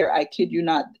every year, I kid you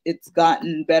not, it's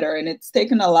gotten better, and it's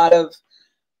taken a lot of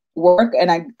work, and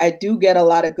I do get a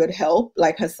lot of good help.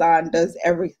 Like Hassan does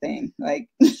everything. Like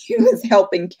he was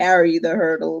helping carry the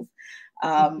hurdles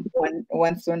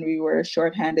when we were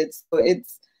shorthanded. So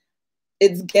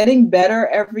it's getting better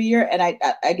every year. And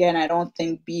I don't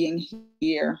think being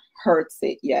here hurts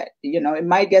it yet. It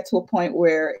might get to a point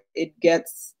where it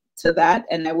gets to that,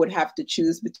 and I would have to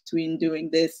choose between doing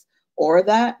this or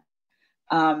that.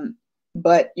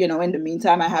 But, in the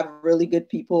meantime, I have really good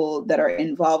people that are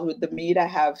involved with the meet. I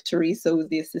have Teresa, who's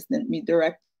the assistant meet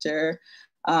director,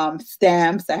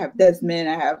 Stamps. I have Desmond.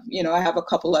 I have a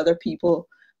couple other people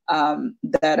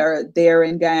that are there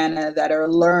in Guyana that are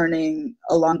learning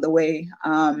along the way.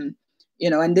 And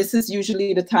this is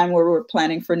usually the time where we're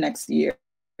planning for next year.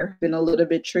 It's been a little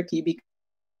bit tricky because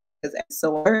I'm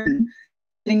so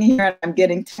sitting here and I'm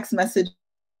getting text messages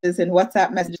and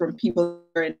WhatsApp messages from people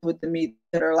that are in with the meet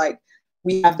that are like,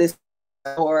 we have this,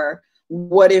 or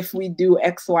what if we do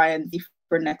X, Y, and Z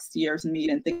for next year's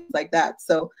meet and things like that.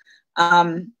 So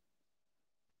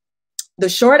the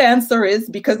short answer is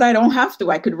because I don't have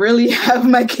to. I could really have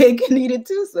my cake and eat it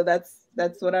too. So that's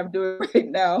what I'm doing right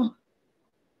now.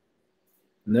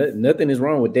 Nothing is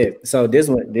wrong with that. So this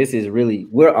is really,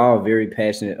 we're all very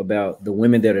passionate about the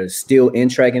women that are still in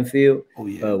track and field,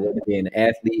 whether they're an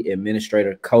athlete,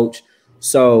 administrator, coach.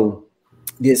 So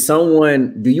do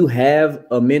you have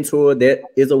a mentor that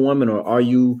is a woman, or are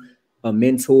you a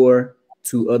mentor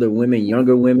to other women,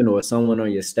 younger women, or someone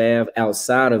on your staff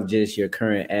outside of just your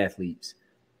current athletes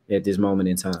at this moment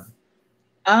in time?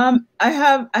 I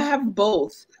have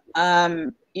both,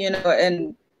 and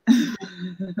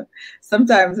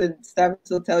sometimes staff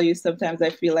will tell you, sometimes I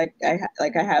feel like I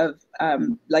have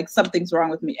like something's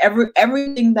wrong with me.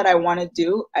 Everything that I want to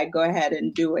do, I go ahead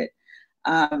and do it.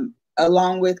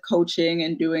 Along with coaching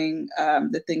and doing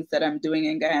the things that I'm doing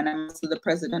in Guyana. I'm also the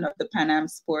president of the Pan Am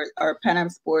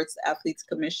Sports Athletes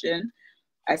Commission.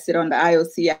 I sit on the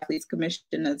IOC Athletes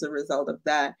Commission as a result of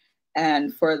that.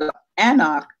 And for the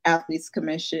ANOC Athletes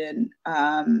Commission,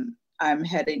 I'm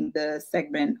heading the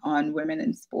segment on women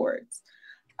in sports.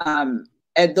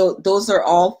 And those are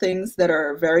all things that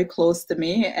are very close to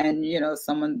me. And,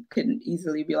 someone can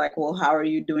easily be like, well, how are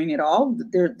you doing it all?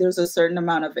 There's a certain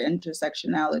amount of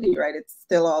intersectionality, right? It's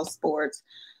still all sports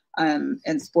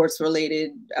and sports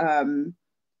related.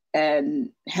 And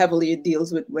heavily it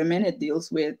deals with women. It deals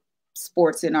with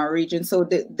sports in our region. So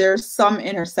there's some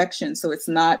intersection. So it's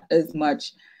not as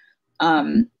much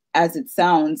as it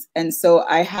sounds. And so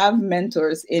I have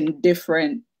mentors in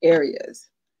different areas.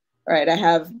 Right, I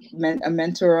have a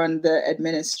mentor on the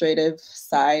administrative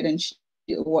side, and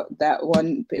that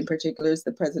one in particular is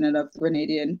the president of the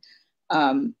Grenadian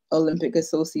Olympic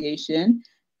Association.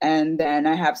 And then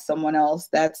I have someone else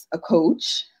that's a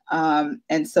coach.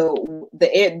 And so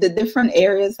the different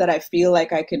areas that I feel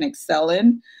like I can excel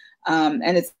in,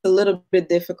 and it's a little bit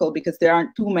difficult because there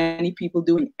aren't too many people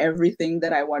doing everything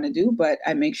that I want to do, but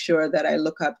I make sure that I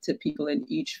look up to people in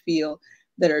each field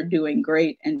that are doing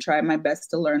great and try my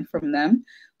best to learn from them.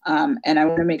 And I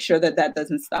want to make sure that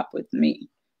doesn't stop with me.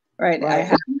 Right. I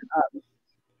have,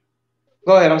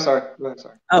 Go ahead. I'm sorry. Go ahead.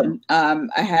 Sorry.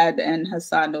 I had, and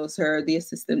Hassan knows her, the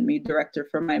assistant meet director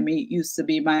for my meet, used to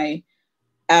be my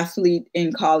athlete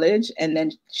in college. And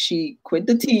then she quit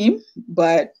the team,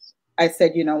 but I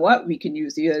said, you know what, we can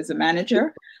use you as a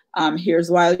manager. Here's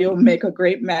why you'll make a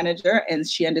great manager. And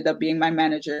she ended up being my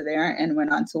manager there and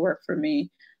went on to work for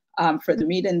me for the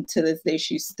meet. And to this day,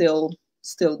 she's still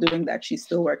doing that. She's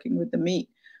still working with the meet.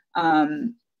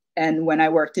 And when I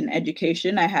worked in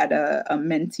education, I had a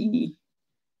mentee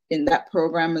in that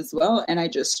program as well. And I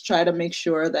just try to make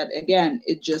sure that, again,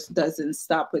 it just doesn't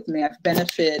stop with me. I've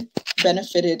benefited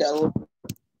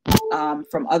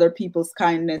from other people's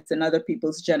kindness and other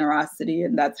people's generosity,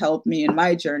 and that's helped me in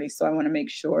my journey. So I want to make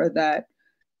sure that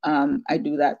I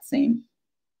do that same.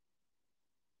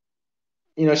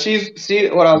 You know,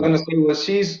 what I was going to say was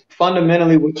she's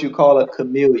fundamentally what you call a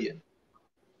chameleon.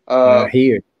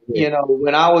 Here. You know,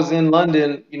 when I was in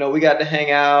London, you know, we got to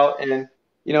hang out, and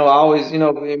you know, I always, you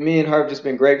know, me and her have just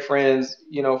been great friends,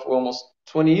 you know, for almost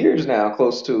 20 years now,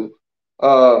 close to,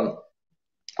 or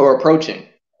approaching.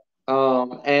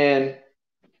 And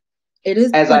it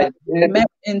is as I met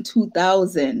in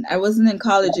 2000. I wasn't in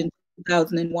college in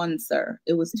 2001, sir.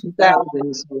 It was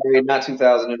 2000. Sorry, not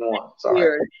 2001. Sorry.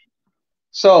 Weird.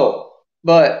 So,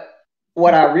 but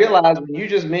what I realized when you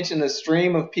just mentioned the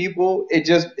stream of people,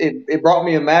 it brought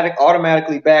me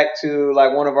automatically back to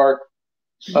like one of our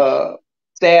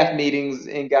staff meetings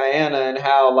in Guyana, and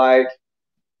how like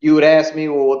you would ask me,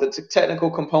 well, what the technical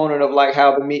component of like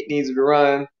how the meet needs to be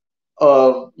run,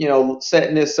 of, you know,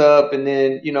 setting this up, and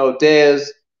then, you know, Des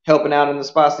helping out in the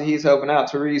spots that he's helping out,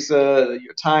 Teresa,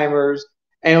 your timers.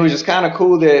 And it was just kind of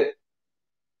cool that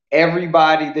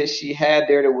everybody that she had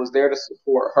there that was there to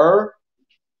support her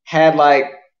had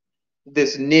like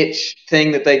this niche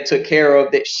thing that they took care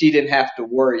of that she didn't have to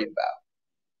worry about.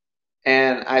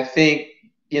 And I think,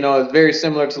 you know, it's very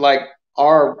similar to like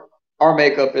our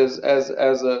makeup as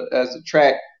a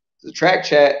track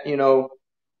chat. You know,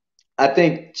 I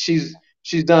think she's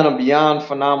done a beyond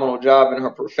phenomenal job in her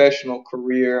professional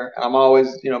career. I'm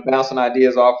always, you know, bouncing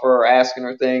ideas off her, asking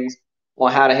her things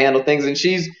on how to handle things. And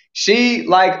she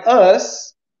like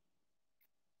us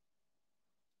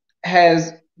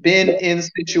has been in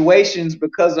situations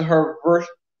because of her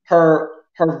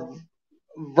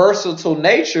versatile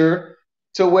nature,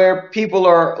 to where people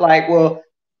are like, well,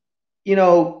 you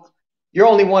know, you're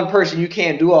only one person, you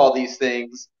can't do all these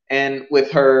things. And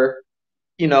with her,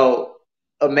 you know,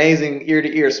 amazing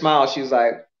ear-to-ear smile, she was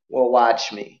like, well,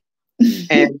 watch me.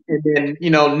 and then, you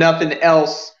know, nothing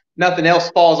else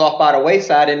falls off by the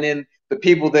wayside. And then the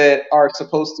people that are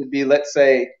supposed to be, let's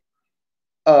say,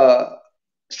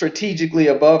 strategically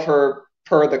above her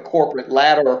per the corporate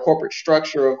ladder or corporate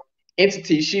structure of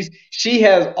entity, she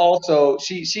has also,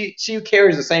 she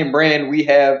carries the same brand we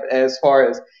have as far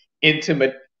as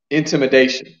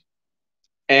intimidation.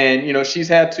 And, you know, she's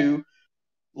had to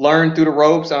learn through the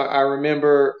ropes. I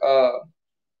remember,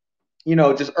 you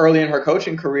know, just early in her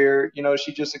coaching career, you know,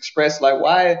 she just expressed like,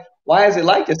 why is it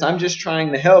like this? I'm just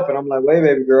trying to help. And I'm like, wait,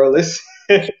 baby girl, listen,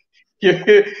 you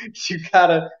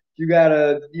gotta,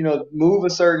 you know, move a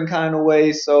certain kind of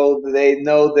way so they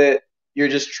know that you're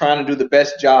just trying to do the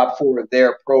best job for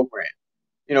their program.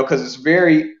 You know, because it's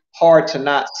very hard to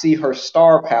not see her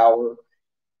star power,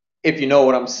 if you know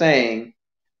what I'm saying,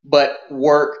 but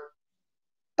work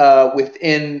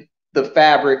within the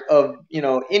fabric of, you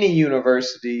know, any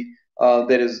university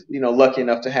that is, you know, lucky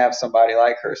enough to have somebody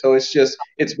like her. So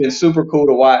it's been super cool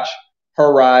to watch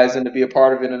her rise and to be a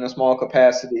part of it in a small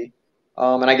capacity.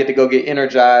 And I get to go get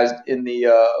energized in the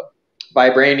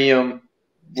Vibranium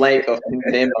Lake of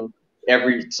Denver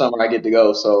every summer. I get to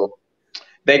go. So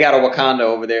they got a Wakanda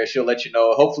over there. She'll let you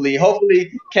know. Hopefully,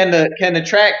 can the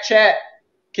track chat?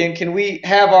 Can we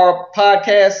have our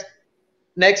podcast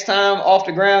next time off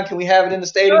the ground? Can we have it in the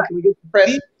stadium? Sure. Can we get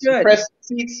some press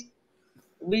seats?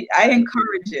 I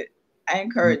encourage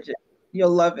it. You'll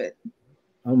love it.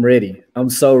 I'm ready. I'm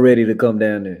so ready to come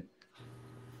down there.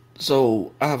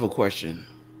 So I have a question.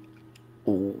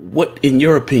 What, in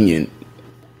your opinion,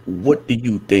 what do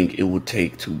you think it would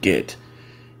take to get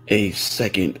a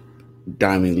second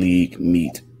Diamond League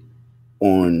meet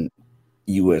on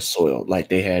U.S. soil like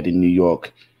they had in New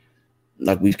York,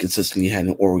 like we've consistently had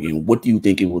in Oregon? What do you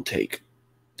think it will take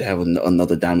to have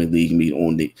another Diamond League meet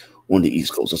on the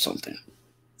East Coast or something?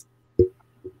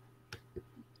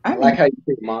 I like how you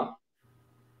think, Mom.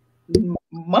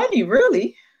 Money,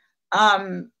 really.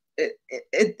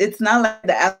 It's not like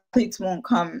the athletes won't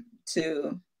come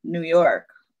to New York,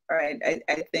 right?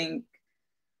 I think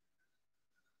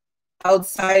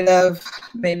outside of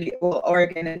maybe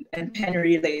Oregon and Penn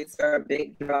relays are a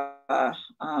big draw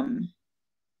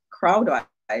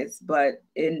crowd-wise, but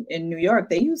in New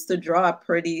York, they used to draw a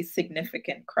pretty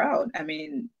significant crowd. I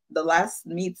mean, the last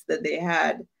meets that they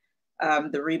had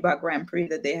the Reebok Grand Prix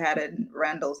that they had in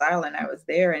Randall's Island. I was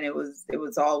there, and it was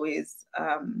always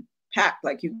packed.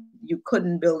 Like you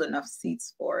couldn't build enough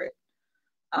seats for it.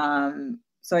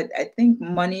 So I think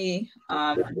money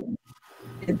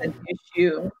is an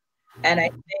issue, and I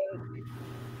think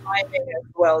timing as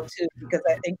well too, because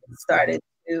I think it started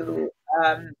to,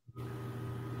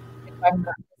 if I'm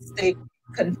not mistaken,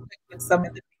 conflict with some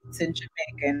of the beats in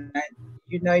Jamaica, and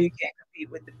you can't compete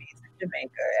with the beats in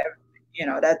Jamaica.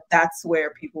 That's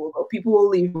where people will go. People will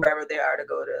leave wherever they are to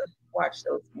go to watch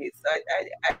those beats. So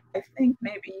I think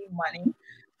maybe money.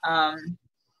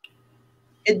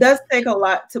 It does take a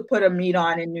lot to put a meet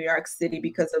on in New York City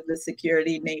because of the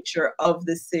security nature of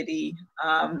the city.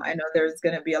 I know there's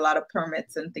going to be a lot of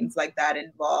permits and things like that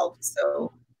involved.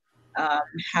 So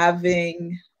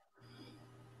having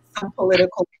some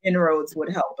political inroads would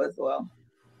help as well.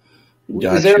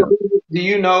 Gotcha. Do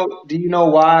you know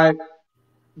why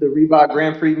the Reebok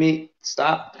Grand Prix meet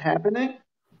stopped happening?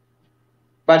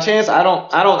 By chance, I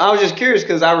was just curious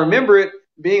because I remember it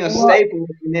being a staple,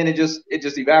 and then it just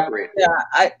evaporated.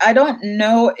 Yeah, I don't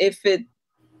know if it.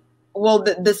 Well,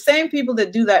 the same people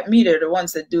that do that meet are the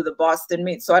ones that do the Boston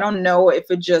meet. So I don't know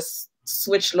if it just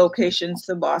switched locations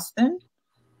to Boston,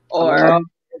 or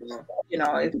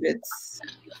if it's.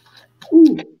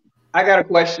 Ooh, I got a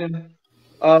question.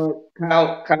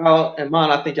 Kyle and Mon,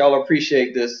 I think y'all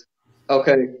appreciate this.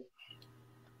 Okay.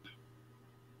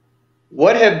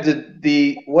 What has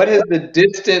the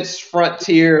distance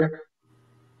frontier?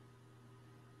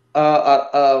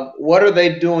 What are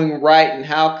they doing right, and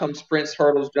how come sprints,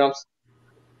 hurdles, jumps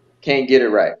can't get it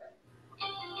right?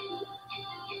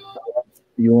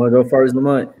 You want to go first,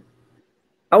 Lamont?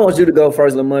 I want you to go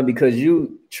first, Lamont, because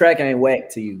track ain't whack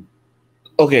to you.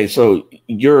 Okay, so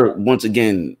you're once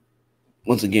again,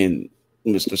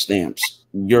 Mr. Stamps,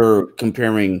 you're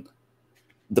comparing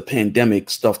the pandemic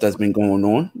stuff that's been going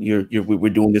on. We're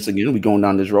doing this again. We're going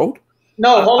down this road.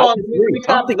 No, hold on. I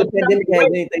don't think the pandemic has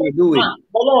anything to do with it.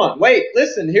 Hold on. Wait,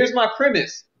 listen. Here's my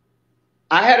premise.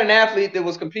 I had an athlete that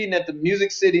was competing at the Music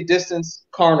City Distance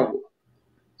Carnival.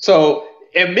 So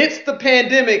amidst the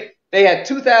pandemic, they had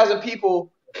 2,000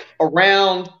 people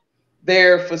around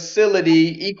their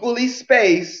facility, equally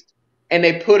spaced, and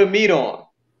they put a meet on.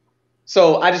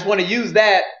 So I just want to use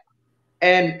that.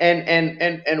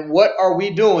 And what are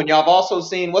we doing? Y'all have also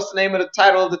seen, what's the name of the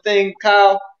title of the thing,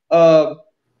 Kyle?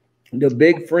 The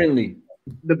Big Friendly.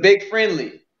 The Big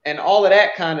Friendly and all of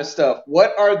that kind of stuff.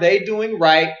 What are they doing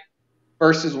right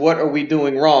versus what are we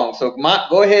doing wrong? So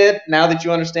go ahead now that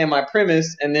you understand my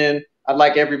premise, and then I'd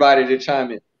like everybody to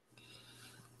chime in.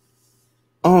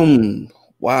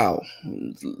 Wow.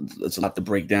 That's a lot to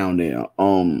break down there.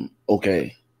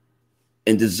 Okay.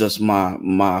 And this is just my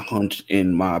hunch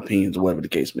and my opinions, or whatever the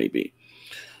case may be.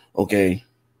 Okay.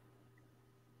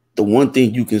 The one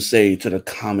thing you can say to the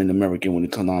common American when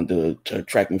it comes on to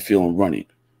track and field and running,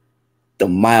 the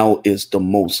mile is the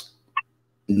most.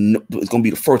 It's going to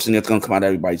be the first thing that's going to come out of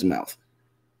everybody's mouth.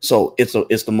 So it's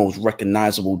the most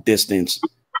recognizable distance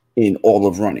in all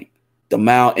of running. The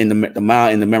mile in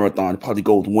the marathon probably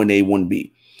goes 1A,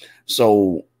 1B.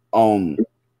 So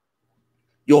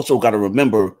you also got to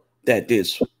remember that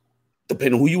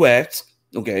depending on who you ask,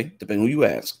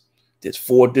 there's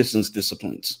 4 distance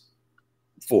disciplines.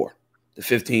 4. The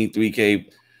 15, 3K,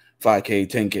 5K,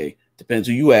 10K. Depends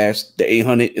who you ask. The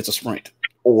 800, it's a sprint,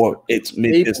 or it's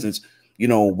mid-distance,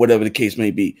 whatever the case may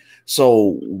be.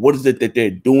 So what is it that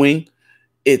they're doing?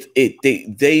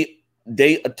 They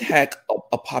attack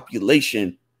a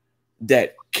population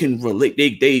that can relate.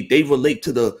 They relate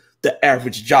to the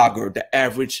average jogger, the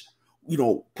average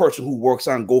person who works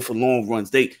on go for long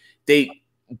runs. The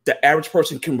average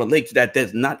person can relate to that.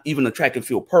 That's not even a track and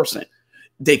field person.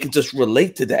 They can just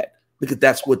relate to that because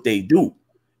that's what they do,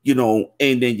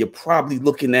 and then you're probably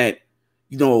looking at,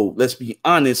 let's be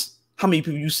honest, how many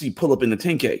people you see pull up in the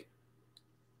 10K?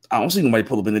 I don't see nobody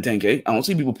pull up in the 10K. I don't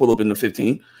see people pull up in the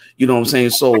 15. You know what I'm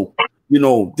saying? So,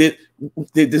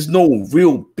 there's no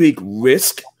real big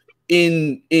risk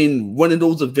in running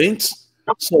those events.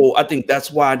 So I think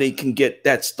that's why they can get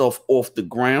that stuff off the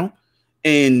ground.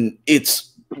 And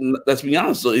let's be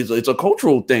honest, it's a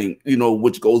cultural thing,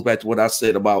 which goes back to what I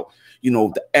said about,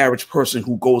 the average person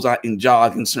who goes out and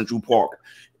jog in Central Park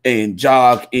and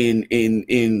jog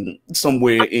in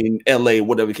somewhere in LA,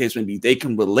 whatever the case may be. They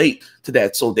can relate to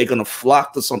that. So they're going to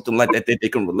flock to something like that they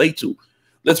can relate to.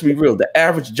 Let's be real. The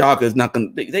average jogger is not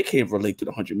going to, they can't relate to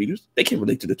the 100 meters. They can't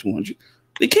relate to the 200.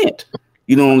 They can't.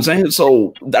 You know what I'm saying?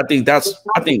 So I think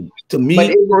to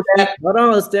me, hold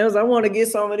on, Stems, I want to get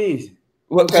some of these.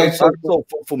 Okay. So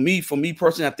for me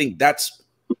personally, I think that's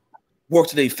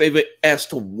works to their favor as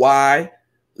to why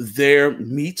their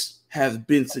meets have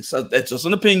been successful. That's just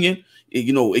an opinion.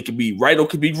 It could be right or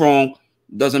could be wrong.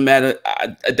 Doesn't matter.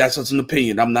 That's just an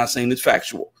opinion. I'm not saying it's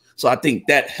factual. So I think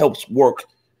that helps work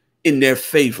in their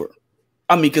favor.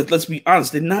 I mean, because let's be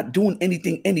honest, they're not doing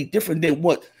anything any different than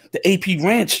what the AP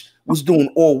Ranch was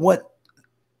doing, or what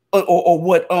they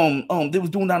was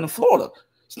doing down in Florida.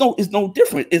 It's no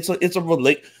different. It's a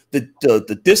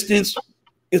the distance.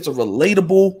 It's a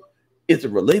relatable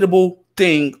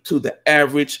thing to the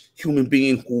average human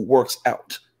being who works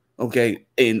out. Okay,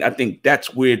 and I think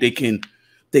that's where they can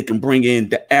bring in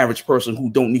the average person who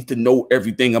don't need to know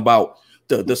everything about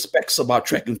the specs about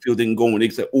track and field and going. They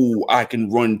say, "Oh, I can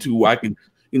run too. I can,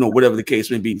 whatever the case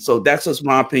may be." So that's just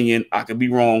my opinion. I could be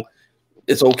wrong.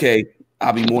 It's okay.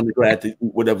 I'll be more than glad to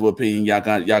whatever opinion y'all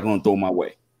gonna throw my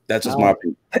way. That's just my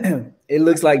opinion. It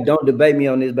looks like Don't Debate Me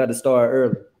on this about to start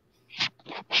early.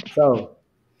 So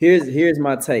here's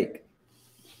my take.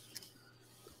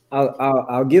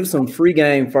 I'll give some free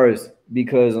game first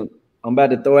because I'm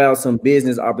about to throw out some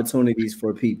business opportunities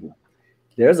for people.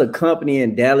 There's a company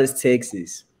in Dallas,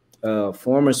 Texas.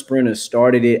 Former sprinter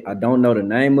started it. I don't know the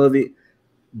name of it,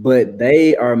 but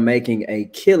they are making a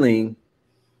killing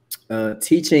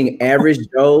teaching average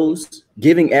Joes,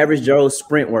 giving average Joes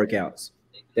sprint workouts.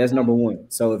 That's number one.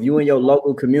 So if you in your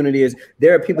local community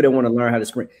there are people that want to learn how to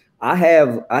sprint. I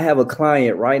have a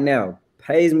client right now,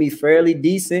 pays me fairly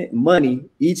decent money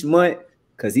each month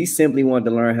because he simply wanted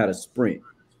to learn how to sprint.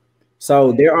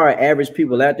 So there are average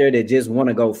people out there that just want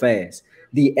to go fast.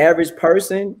 The average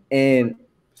person, and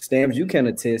Stams, you can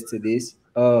attest to this,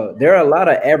 there are a lot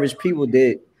of average people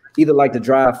that either like to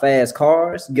drive fast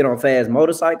cars, get on fast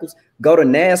motorcycles, go to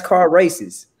NASCAR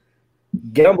races,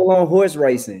 gamble on horse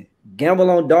racing, gamble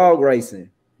on dog racing.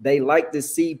 They like to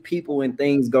see people and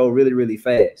things go really, really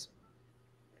fast.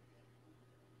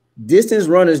 Distance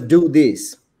runners do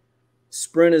this.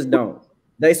 Sprinters don't.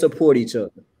 They support each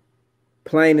other.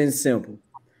 Plain and simple.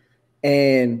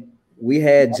 And we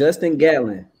had Justin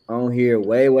Gatlin on here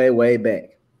way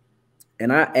back.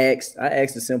 And I asked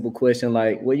a simple question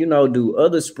like, well, do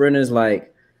other sprinters,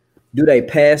 do they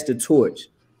pass the torch?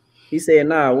 He said,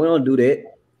 nah, we don't do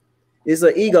that. It's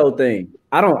an ego thing.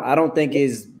 I don't think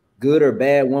it's good or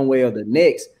bad one way or the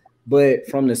next, but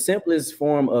from the simplest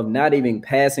form of not even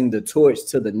passing the torch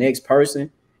to the next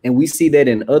person, and we see that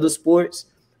in other sports,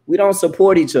 we don't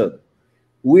support each other.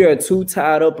 We are too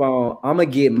tied up on, I'm going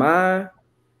to get mine.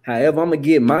 However, I'm going to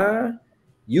get mine,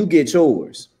 you get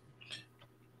yours.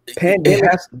 It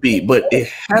has to be, but it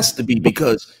has to be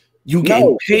because you get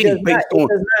paid based on. It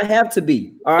does not have to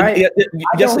be. All right.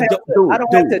 I don't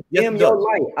have to dim your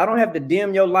light. I don't have to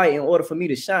dim your light in order for me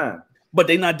to shine. But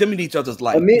they're not dimming each other's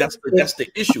light. That's the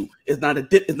issue. It's not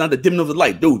a dimming of the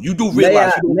light, dude. You do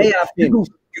realize. You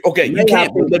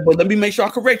can't. But let me make sure I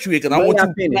correct you here because I want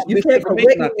to finish. You can't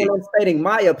correct me when I'm stating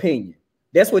my opinion.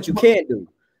 That's what you can't do.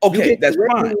 Okay, that's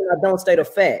fine. I don't state a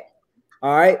fact.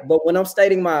 All right, but when I'm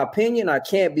stating my opinion, I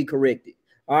can't be corrected.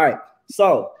 All right,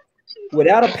 so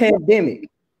without a pandemic,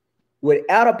 what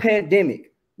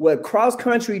cross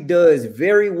country does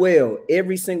very well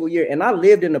every single year, and I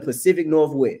lived in the Pacific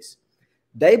Northwest,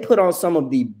 they put on some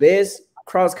of the best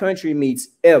cross country meets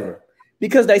ever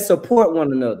because they support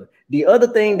one another. The other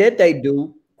thing that they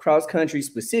do, cross country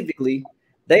specifically,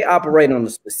 they operate on a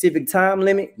specific time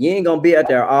limit. You ain't gonna be out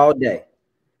there all day.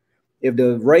 If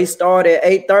the race started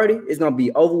at 8:30, it's going to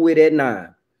be over with at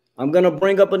 9. I'm going to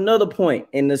bring up another point.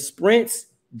 And the sprints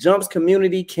jumps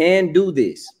community can do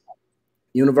this.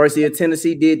 University of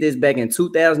Tennessee did this back in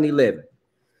 2011.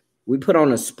 We put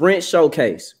on a sprint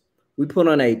showcase. We put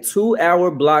on a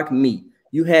 2-hour block meet.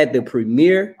 You had the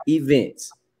premier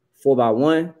events,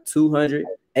 4x1, 200,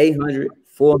 800,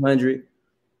 400,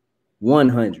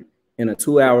 100 in a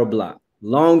 2-hour block.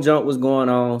 Long jump was going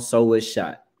on, so was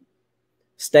shot.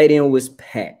 Stadium was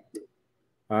packed.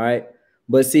 All right.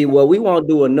 But see, what we won't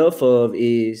do enough of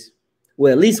is,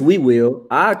 well, at least we will.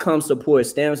 I come support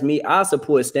Stamps. I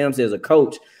support Stamps as a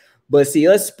coach. But see,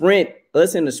 us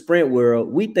in the sprint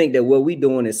world, we think that what we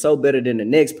doing is so better than the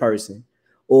next person,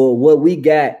 or what we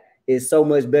got is so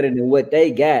much better than what they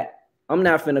got. I'm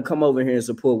not finna come over here and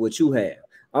support what you have.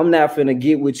 I'm not finna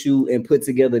get with you and put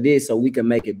together this so we can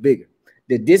make it bigger.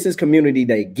 The distance community,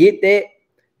 they get that.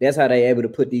 That's how they're able to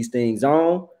put these things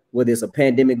on, whether it's a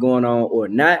pandemic going on or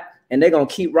not. And they're going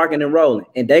to keep rocking and rolling.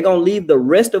 And they're going to leave the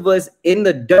rest of us in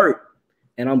the dirt.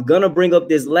 And I'm going to bring up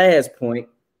this last point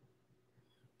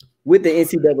with the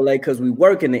NCAA because we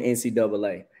work in the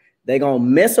NCAA. They're going to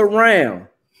mess around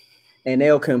and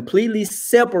they'll completely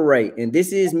separate. And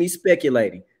this is me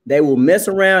speculating. They will mess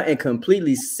around and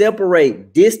completely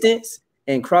separate distance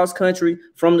and cross country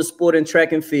from the sport and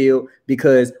track and field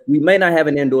because we may not have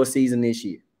an indoor season this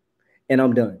year. And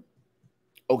I'm done.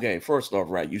 Okay, first off,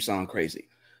 right, you sound crazy.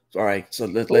 All right, so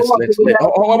let's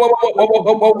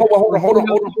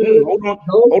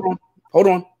hold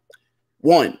on.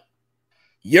 One,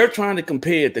 you're trying to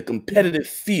compare the competitive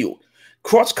field.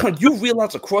 Cross country, you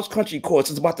realize a cross country course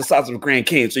is about the size of a Grand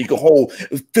Canyon, so you can hold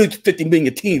 50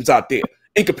 million teams out there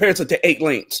in comparison to 8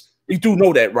 lanes. You do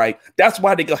know that, right? That's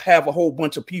why they can have a whole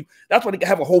bunch of people. That's why they can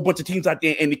have a whole bunch of teams out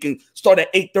there, and they can start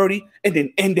at 8:30 and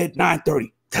then end at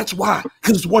 9:30. That's why,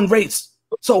 because it's one race.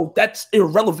 So that's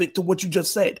irrelevant to what you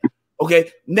just said.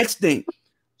 Okay. Next thing,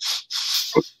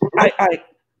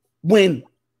 when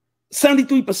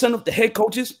 73% of the head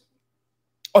coaches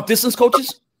are distance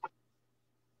coaches,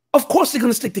 of course they're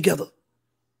going to stick together.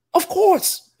 Of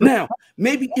course. Now,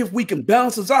 maybe if we can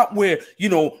balance this out where,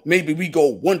 maybe we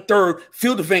go 1/3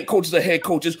 field event coaches are head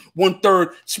coaches,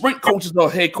 1/3 sprint coaches are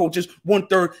head coaches,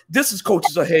 1/3 distance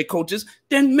coaches are head coaches,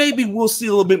 then maybe we'll see a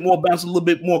little bit more balance, a little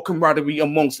bit more camaraderie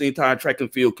amongst the entire track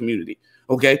and field community.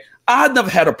 Okay. I've never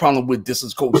had a problem with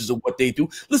distance coaches or what they do.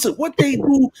 Listen, what they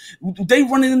do, they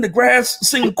running in the grass,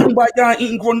 singing Kumbaya,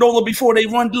 eating granola before they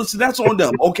run. Listen, that's on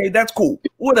them. Okay. That's cool.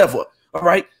 Whatever. All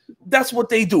right. That's what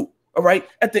they do. All right.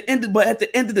 At the end of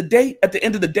the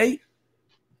day,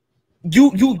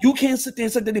 you can't sit there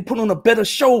and say that they put on a better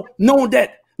show, knowing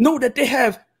that they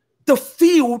have the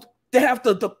field, they have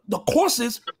the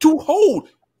courses to hold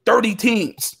 30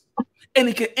 teams, and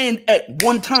it can end at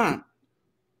one time.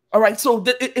 All right. So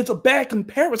it's a bad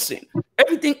comparison.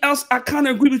 Everything else I kind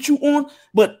of agree with you on,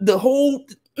 but the whole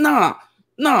nah.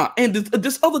 And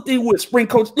this other thing with spring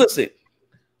coach, listen,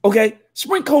 okay,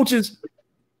 spring coaches.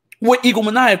 We're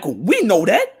egomaniacal. We know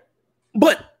that,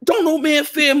 but don't no man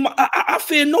fear. I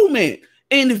fear no man.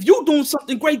 And if you're doing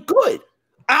something great, good.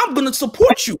 I'm gonna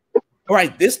support you. All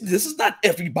right. This is not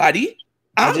everybody.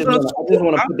 I just want to put that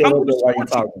up there while you're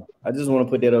talking. I just want to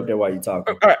put that up there while you're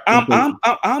talking. All right.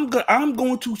 I'm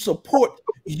going to support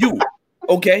you.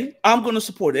 Okay, I'm gonna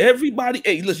support everybody.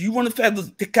 Hey, listen, you run the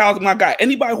fast. Kyle's my guy.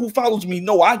 Anybody who follows me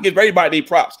know I give everybody their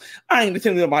props. I ain't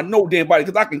intimidated by no damn body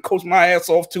because I can coach my ass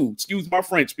off too. Excuse my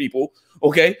French, people.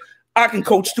 Okay, I can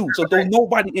coach too. So don't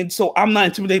nobody. And so I'm not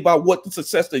intimidated by what the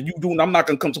success that you do. And I'm not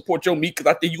gonna come support your meet because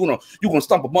I think you're gonna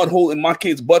stomp a mud hole in my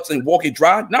kids' butts and walk it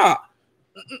dry. Nah.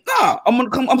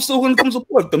 I'm still gonna come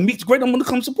support. If the meet's great, I'm gonna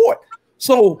come support.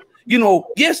 So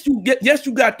yes, you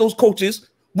got those coaches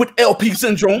with LP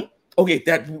syndrome. Okay,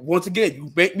 that once again, you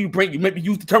make me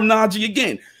use the terminology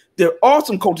again. There are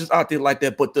some coaches out there like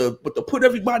that, but to put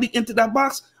everybody into that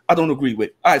box, I don't agree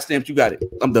with. All right, Stamps, you got it.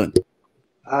 I'm done.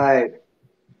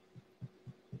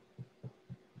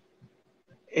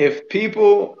 If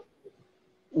people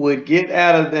would get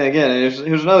out of that again, and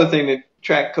here's another thing that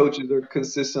track coaches are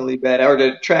consistently bad at, or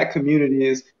the track community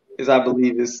is I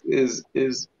believe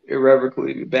is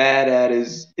irrevocably bad at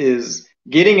is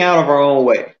getting out of our own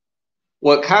way.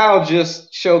 What Kyle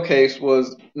just showcased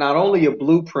was not only a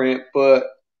blueprint, but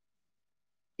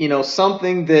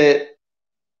something that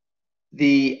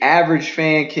the average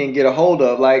fan can get a hold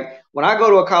of. Like when I go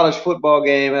to a college football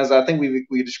game, as I think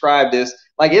we described this,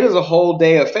 like it is a whole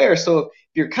day affair. So if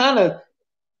you're kind of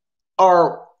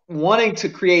are wanting to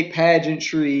create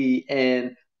pageantry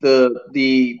and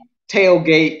the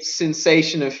tailgate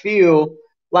sensation and feel,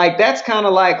 like that's kind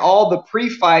of like all the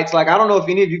pre-fights. Like I don't know if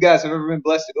any of you guys have ever been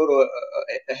blessed to go to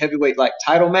a heavyweight like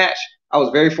title match. I was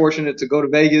very fortunate to go to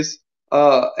Vegas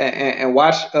and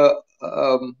watch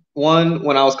one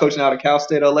when I was coaching out of Cal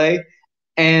State LA.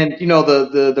 And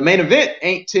the main event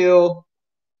ain't till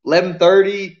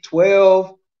 11:30,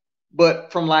 12,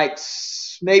 but from like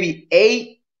maybe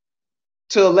 8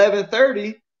 to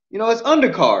 11:30, it's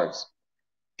undercards.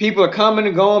 People are coming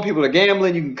and going. People are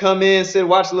gambling. You can come in, sit,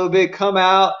 watch a little bit, come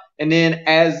out. And then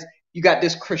as you got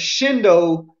this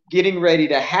crescendo getting ready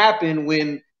to happen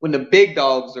when the big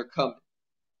dogs are coming.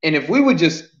 And if we would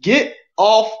just get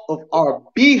off of our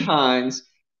behinds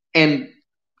and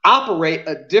operate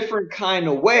a different kind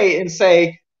of way and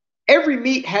say every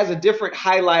meet has a different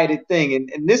highlighted thing.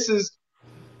 And this is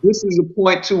a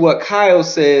point to what Kyle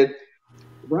said.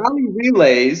 Rally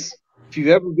relays, if you've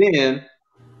ever been,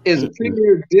 is a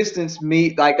premier distance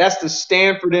meet. Like that's the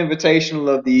Stanford Invitational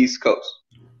of the East Coast.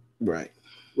 Right.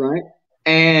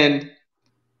 And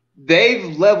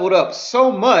they've leveled up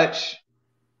so much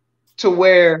to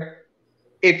where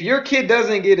if your kid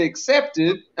doesn't get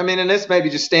accepted, I mean, and this may be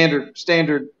just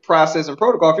standard process and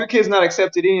protocol. If your kid's not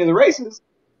accepted any of the races,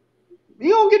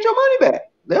 you don't get your money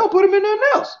back. They don't put them in nothing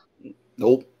else.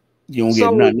 Nope. You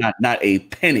don't get not a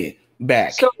penny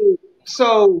back.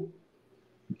 So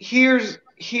here's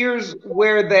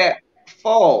where that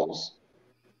falls,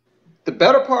 the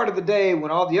better part of the day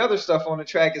when all the other stuff on the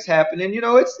track is happening, you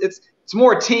know, it's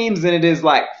more teams than it is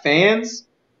like fans.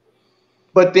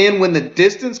 But then when the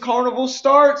distance carnival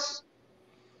starts,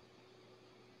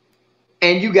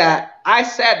 and I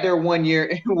sat there one year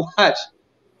and watched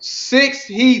 6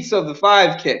 heats of the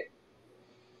 5K.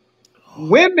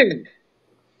 Women.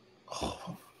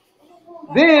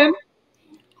 Then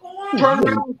turn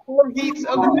around 4 heats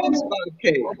of the men's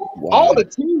 5K. Wow. All the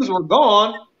teams were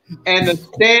gone and the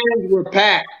stands were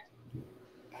packed.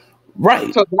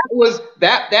 Right. So that was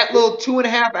that little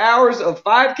 2.5 hours of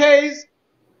 5Ks.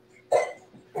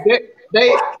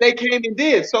 They came and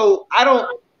did. So I don't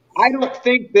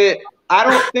think that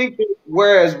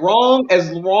we're as wrong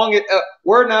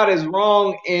we're not as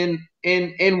wrong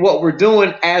in what we're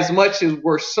doing as much as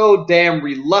we're so damn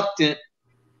reluctant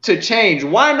to change.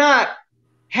 Why not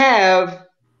have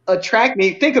a track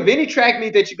meet? Think of any track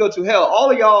meet that you go to. Hell, all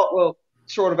of y'all, well,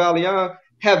 short of Aliyah,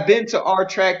 have been to our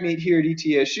track meet here at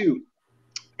ETSU.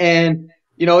 And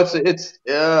you know, it's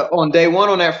on day one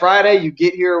on that Friday, you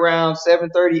get here around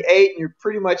 7:30, 8, and you're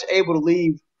pretty much able to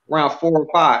leave around 4 or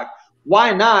 5.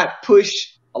 Why not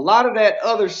push a lot of that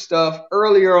other stuff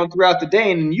earlier on throughout the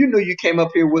day? And you knew you came up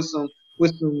here with some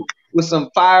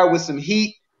fire, with some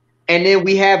heat, and then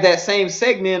we have that same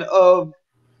segment of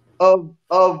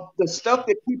the stuff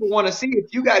that people want to see.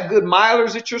 If you got good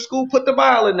milers at your school, put the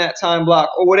mile in that time block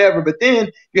or whatever. But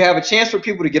then you have a chance for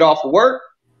people to get off of work.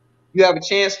 You have a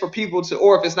chance for people to,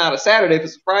 or if it's not a Saturday, if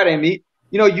it's a Friday meet,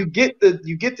 you know, you get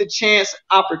the chance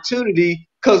opportunity,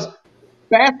 because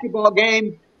basketball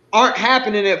games aren't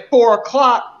happening at 4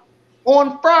 o'clock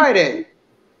on Friday.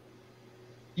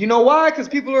 You know why? Because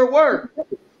people are at work.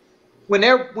 When they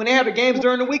have the games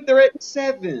during the week, they're at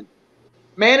 7.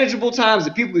 Manageable times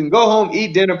that people can go home,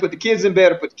 eat dinner, put the kids in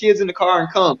bed, or put the kids in the car and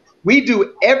come. We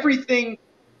do everything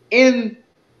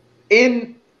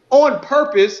on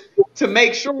purpose to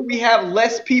make sure we have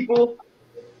less people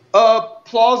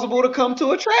plausible to come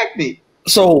to a track meet.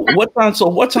 So what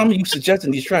time are you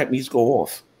suggesting these track meets go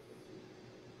off?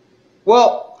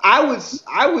 Well, I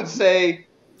would say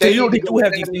so you do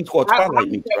have these things called twilight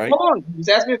meets, right? Hold on, just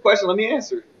ask me a question. Let me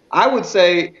answer. I would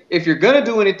say if you're gonna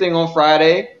do anything on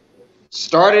Friday,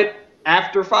 start it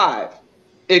after 5.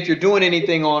 If you're doing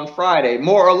anything on Friday,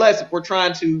 more or less, if we're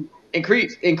trying to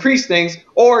increase things,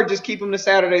 or just keep them to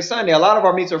Saturday, Sunday. A lot of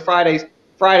our meets are Friday,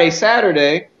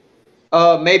 Saturday.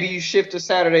 Maybe you shift to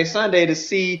Saturday, Sunday to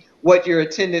see what your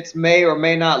attendance may or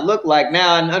may not look like.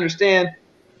 Now, I understand.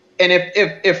 And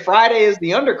if Friday is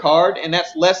the undercard and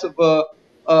that's less of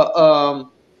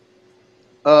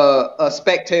a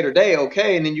spectator day,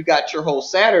 okay, and then you got your whole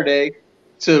Saturday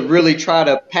to really try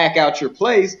to pack out your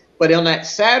place. But on that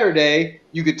Saturday,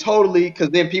 you could totally, because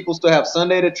then people still have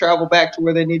Sunday to travel back to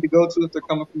where they need to go to if they're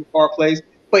coming from a far place.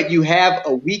 But you have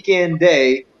a weekend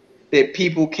day that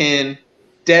people can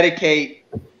dedicate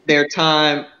their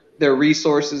time, their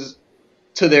resources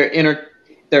to their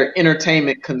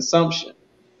entertainment consumption.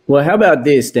 Well, how about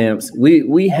this, Stamps?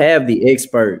 We have the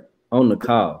expert on the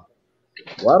call.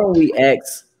 Why don't we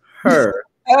ask her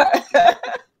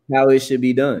how it should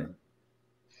be done?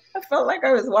 I felt like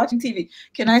I was watching TV.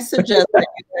 Can I suggest that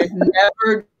you guys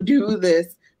never do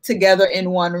this together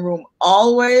in one room?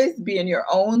 Always be in your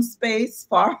own space,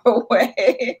 far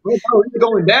away. We're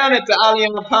going down at the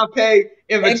Aliyah Pompey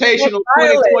Invitational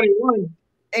 2021.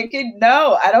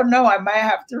 No, I don't know. I might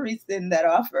have to rescind that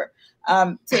offer.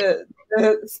 To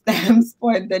the Stamps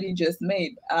point that he just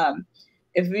made.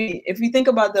 If we think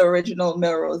about the original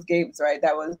Melrose Games, right?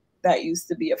 That used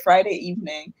to be a Friday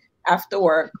evening after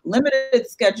work, limited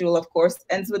schedule, of course,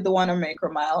 ends with the 100-meter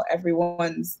mile.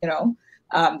 Everyone's,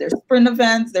 there's sprint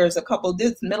events, there's a couple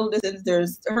middle distance,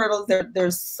 there's hurdles,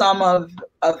 there's some of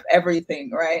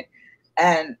everything, right?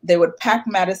 And they would pack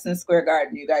Madison Square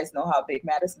Garden. You guys know how big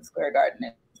Madison Square Garden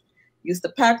is. Used to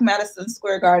pack Madison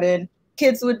Square Garden.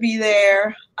 Kids would be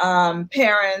there,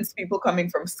 parents, people coming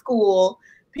from school,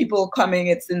 people coming.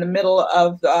 It's in the middle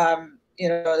of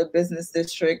the business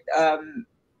district.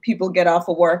 People get off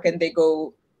of work and they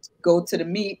go to the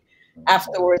meet.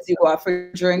 Afterwards, you go out for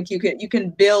a drink. You can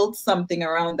build something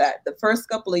around that. The first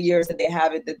couple of years that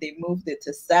they moved it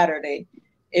to Saturday,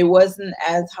 it wasn't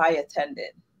as high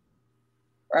attended,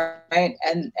 right?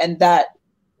 And that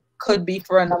could be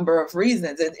for a number of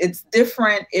reasons. It's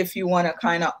different if you want to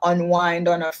kind of unwind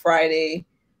on a Friday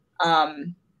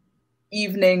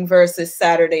evening versus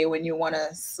Saturday when you want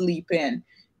to sleep in.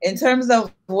 In terms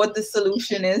of what the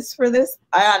solution is for this,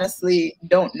 I honestly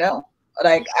don't know.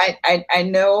 Like I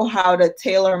know how to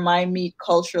tailor my meet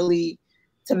culturally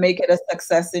to make it a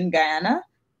success in Guyana.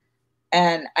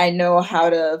 and I know how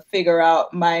to figure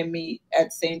out my meet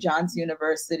at St. John's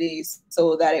University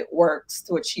so that it works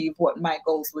to achieve what my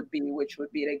goals would be, which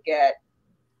would be to get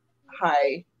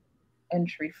high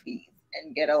entry fees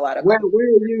and get a lot of. Where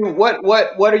are you?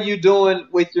 What are you doing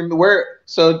with your where?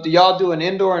 So do y'all do an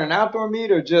indoor and an outdoor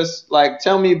meet, or just like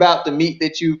tell me about the meet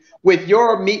that you with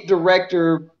your meet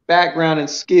director background and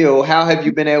skill? How have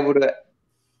you been able to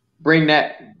bring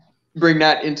that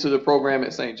into the program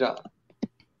at St. John?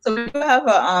 So we do have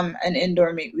an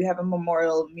indoor meet. We have a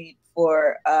memorial meet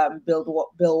for Bill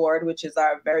Ward, which is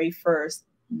our very first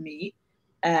meet,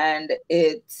 and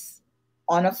it's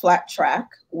on a flat track,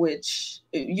 which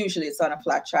usually it's on a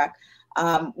flat track,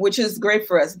 which is great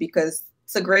for us because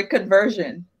it's a great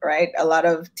conversion, right? A lot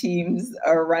of teams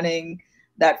are running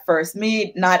that first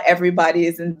meet. Not everybody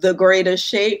is in the greatest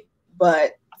shape,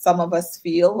 but some of us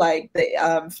feel like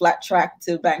the flat track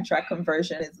to bank track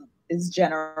conversion is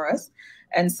generous.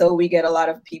 And so we get a lot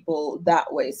of people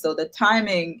that way. So the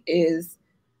timing is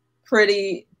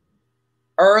pretty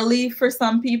early for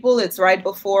some people. It's right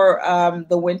before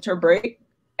the winter break,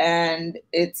 and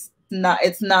it's not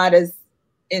as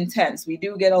intense. We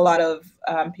do get a lot of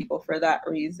people for that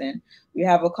reason. We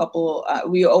have a couple,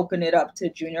 we open it up to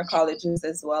junior colleges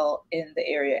as well in the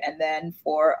area. And then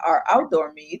for our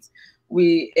outdoor meets,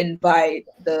 we invite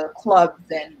the clubs,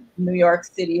 and New York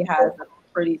City has a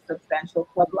pretty substantial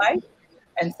club life.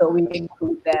 And so we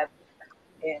include them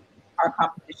in our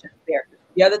competitions there.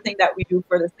 The other thing that we do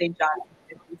for the St. John's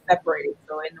is we separate it.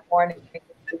 So in the morning, it's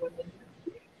the women's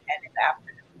and in the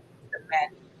afternoon, it's the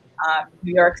men.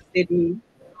 New York City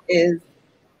is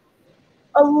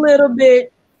a little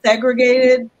bit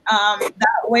segregated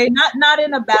that way, not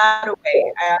in a bad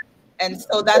way. And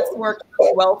so that's worked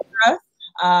really well for us.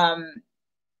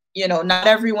 You know, not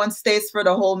everyone stays for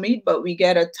the whole meet, but we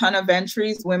get a ton of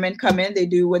entries. Women come in, they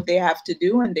do what they have to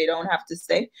do, and they don't have to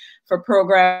stay. For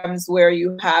programs where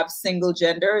you have single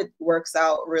gender, it works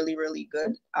out really, really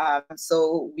good.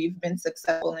 So we've been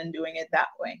successful in doing it that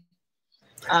way.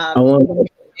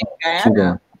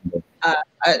 Guyana,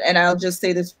 and I'll just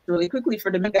say this really quickly,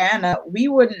 for the Guyana, we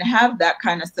wouldn't have that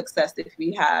kind of success if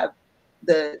we have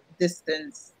the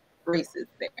distance races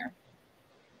there.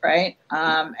 Right?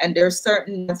 And there's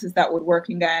certain dances that would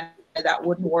work in Guyana that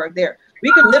wouldn't work there.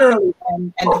 We could literally,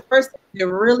 and the first they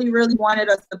really, really wanted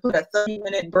us to put a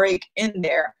 30-minute break in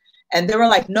there. And they were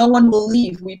like, no one will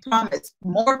leave, we promise.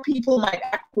 More people might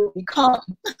actually come.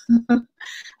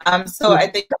 So I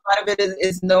think a lot of it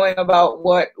is knowing about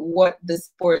what the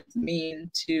sports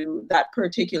mean to that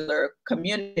particular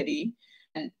community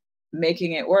and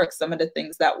making it work. Some of the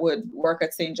things that would work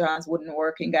at St. John's wouldn't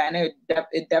work in Guyana.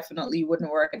 It definitely wouldn't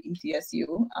work at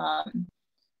ETSU.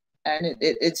 And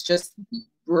it's just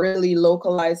really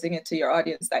localizing it to your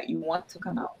audience that you want to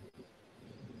come out.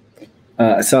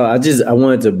 So I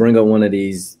wanted to bring up one of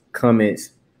these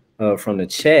comments from the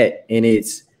chat, and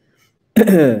it's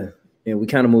and we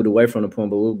kind of moved away from the point,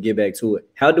 but we'll get back to it.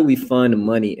 How do we fund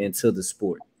money into the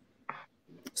sport?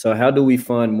 So how do we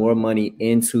fund more money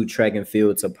into track and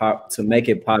field to make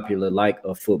it popular like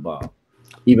a football,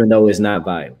 even though it's not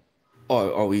viable?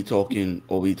 Are we talking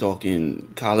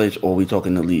college, or are we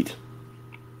talking elite?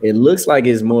 It looks like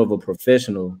it's more of a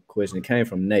professional question. It came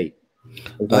from Nate.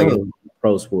 It's like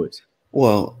pro sports.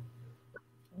 Well,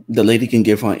 the lady can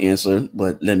give her answer,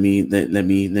 but let me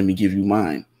give you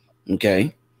mine.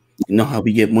 Okay, you know how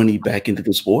we get money back into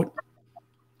the sport?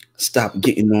 Stop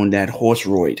getting on that horse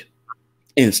roid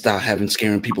and stop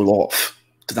scaring people off.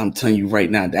 Because I'm telling you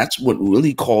right now, that's what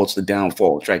really caused the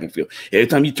downfall of track and field. Every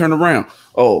time you turn around,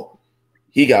 oh,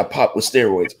 he got popped with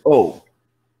steroids. Oh,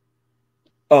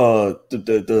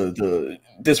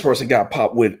 this person got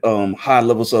popped with high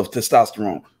levels of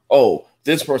testosterone. Oh,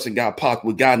 this person got popped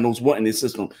with God knows what in his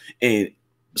system. And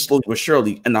slowly but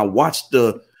surely, and I watched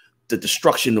the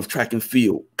destruction of track and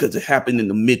field because it happened in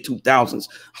the mid 2000s.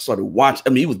 I started watching. I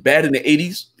mean, it was bad in the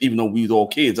 80s, even though we was all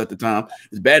kids at the time.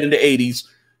 It was bad in the 80s.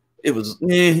 It was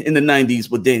in the 90s,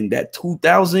 but then that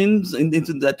 2000s and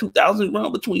into that 2000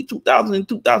 run between 2000 and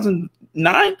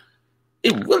 2009,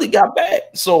 it really got bad.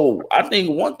 So I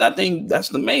think that's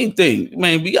the main thing,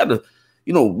 man. We got to,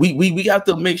 we have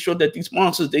to make sure that these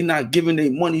sponsors, they're not giving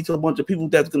their money to a bunch of people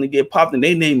that's going to get popped and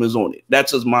their name is on it.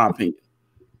 That's just my opinion.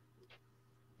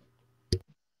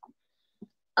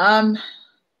 I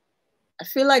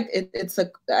feel like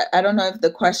I don't know if the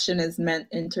question is meant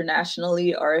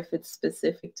internationally or if it's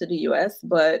specific to the US,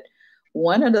 but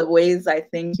one of the ways I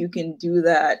think you can do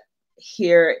that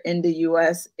here in the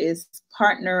US is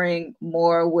partnering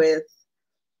more with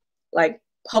like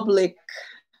public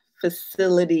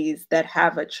facilities that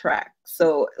have a track.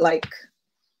 So like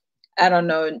I don't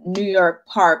know, New York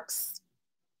Parks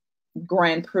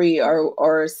Grand Prix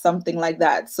or something like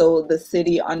that. So the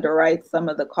city underwrites some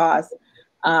of the costs,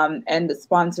 and the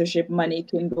sponsorship money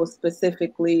can go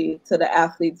specifically to the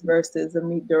athletes versus a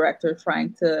meet director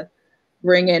trying to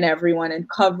bring in everyone and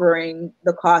covering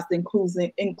the cost,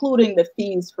 including the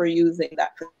fees for using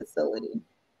that facility.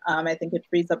 I think it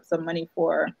frees up some money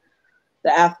for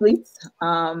the athletes,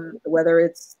 whether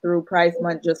it's through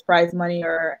just prize money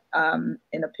or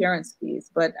in appearance fees.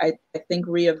 But I think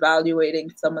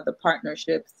reevaluating some of the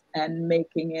partnerships and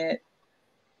making it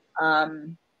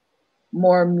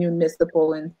more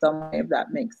municipal in some way, if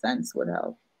that makes sense, would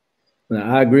help.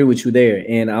 I agree with you there.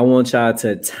 And I want y'all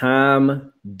to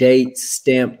time, date,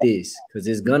 stamp this because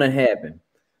it's going to happen.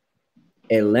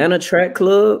 Atlanta Track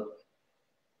Club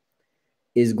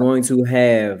is going to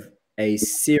have a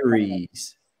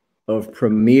series of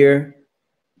premier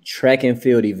track and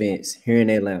field events here in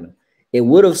Atlanta. It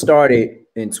would have started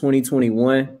in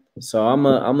 2021. So I'm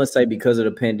gonna say because of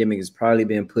the pandemic, it's probably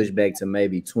been pushed back to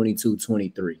maybe 22,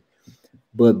 23.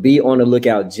 But be on the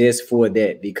lookout just for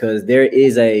that because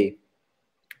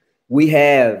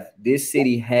this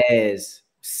city has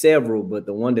several, but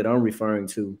the one that I'm referring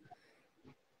to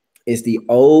is the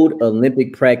old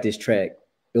Olympic practice track.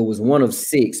 It was one of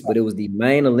 6, but it was the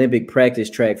main Olympic practice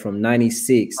track from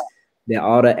 96 that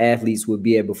all the athletes would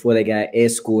be at before they got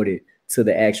escorted to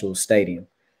the actual stadium.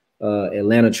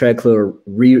 Atlanta Track Club,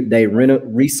 they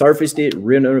resurfaced it,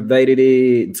 renovated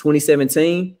it in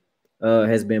 2017,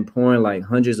 has been pouring like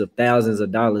hundreds of thousands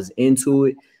of dollars into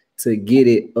it to get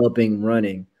it up and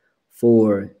running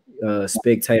for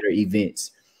spectator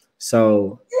events.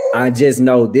 So I just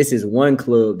know this is one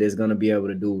club that's going to be able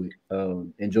to do it.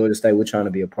 And Georgia State, we're trying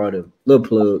to be a part of. Little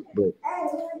plug, but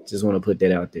just want to put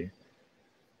that out there.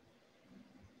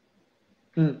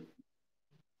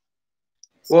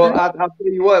 Well, I'll tell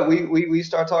you what, we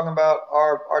start talking about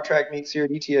our track meets here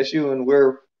at ETSU, and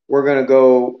we're going to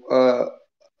go,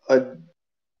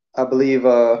 I believe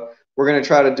we're going to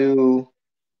try to do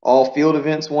all field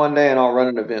events one day and all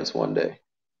running events one day.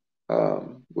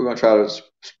 We're going to try to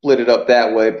split it up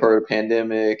that way per the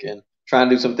pandemic and try and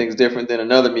do some things different than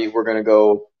another meet. We're going to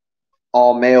go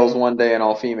all males one day and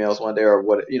all females one day, or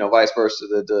vice versa,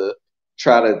 to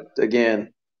try to,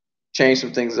 again, change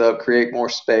some things up, create more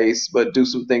space, but do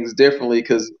some things differently.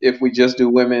 Because if we just do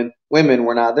women,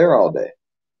 we're not there all day.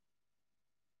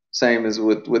 Same as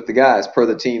with the guys, per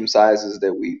the team sizes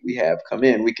that we have come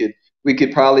in. We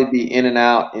could probably be in and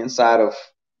out inside of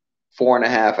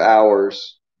 4.5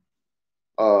 hours.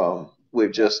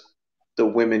 With just the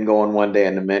women going one day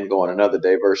and the men going another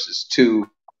day versus 2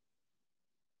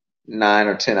 9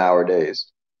 or 10 hour days.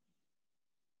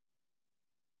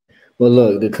 Well,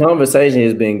 look, the conversation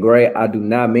has been great. I do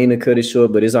not mean to cut it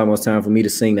short, but it's almost time for me to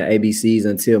sing the ABCs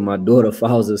until my daughter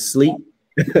falls asleep.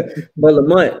 But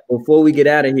Lamont, before we get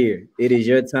out of here, it is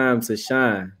your time to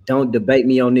shine. Don't debate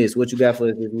me on this. What you got for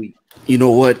us this week? You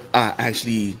know what? I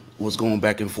actually was going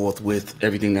back and forth with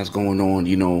everything that's going on,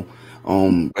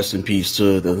 rest in peace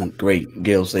to the great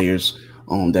Gale Sayers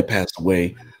that passed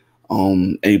away.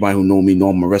 Anybody who know me know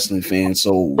I'm a wrestling fan.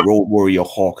 So Road Warrior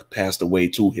Hawk passed away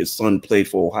too. His son played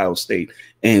for Ohio State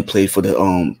and played for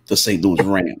the St. Louis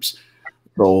Rams.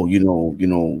 So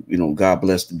God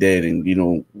bless the dead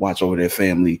and watch over their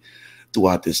family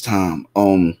throughout this time.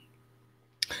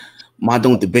 My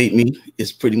Don't Debate Me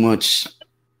is pretty much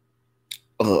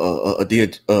a dear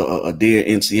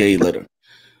NCAA letter.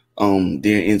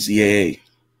 Dear NCAA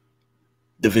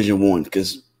Division I,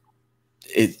 because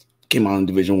it came out in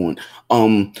Division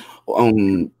I.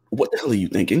 What the hell are you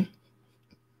thinking?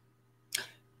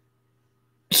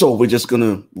 So we're just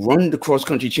gonna run the cross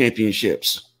country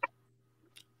championships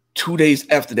 2 days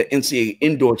after the NCAA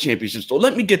indoor championships. So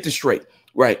let me get this straight,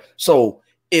 right? So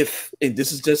and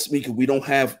this is just me because we don't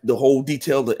have the whole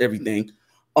detail of everything.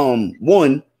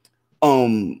 Because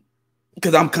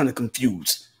I'm kind of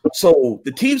confused. So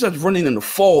the teams that's running in the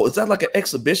fall, is that like an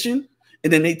exhibition?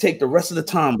 And then they take the rest of the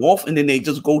time off and then they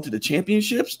just go to the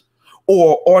championships?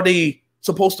 Or are they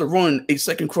supposed to run a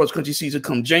second cross-country season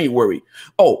come January?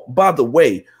 Oh, by the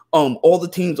way, all the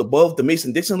teams above the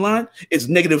Mason-Dixon line is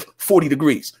negative 40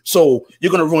 degrees. So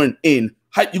you're going to run you're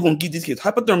going to give these kids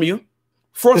hypothermia,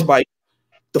 frostbite,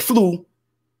 the flu,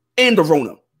 and the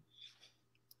Rona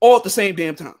all at the same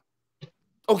damn time.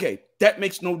 Okay, that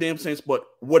makes no damn sense, but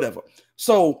whatever.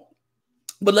 So,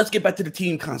 but let's get back to the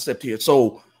team concept here.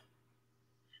 So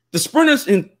the sprinters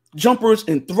and jumpers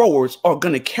and throwers are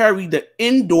going to carry the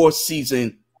indoor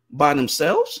season by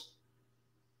themselves?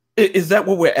 Is that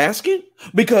what we're asking?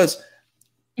 Because,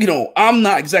 I'm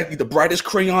not exactly the brightest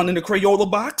crayon in the Crayola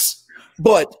box,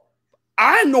 but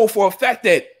I know for a fact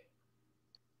that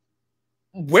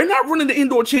we're not running the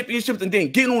indoor championships and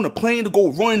then getting on a plane to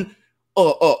go run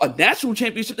a national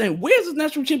championship. And where's this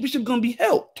national championship going to be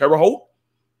held? Terre Haute?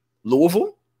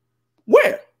 Louisville?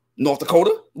 Where? North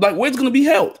Dakota? Like, where's it going to be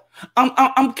held?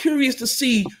 I'm curious to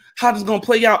see how this is going to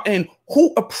play out and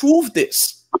who approved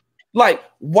this. Like,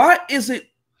 why is it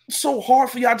so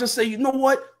hard for y'all to say, you know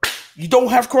what? You don't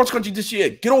have cross country this year.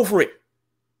 Get over it.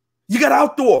 You got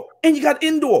outdoor and you got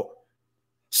indoor.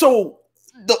 So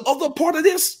the other part of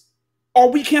this, are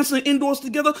we canceling indoors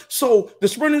together? So the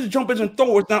sprinters, jumpers, and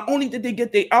throwers, not only did they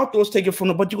get their outdoors taken from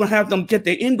them, but you're going to have them get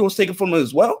their indoors taken from them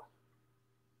as well?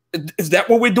 Is that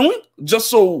what we're doing? Just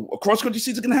so a cross-country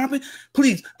season can happen?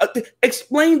 Please,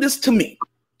 explain this to me.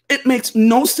 It makes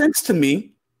no sense to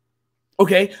me,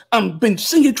 okay? I've been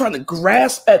sitting here trying to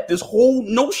grasp at this whole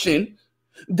notion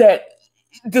that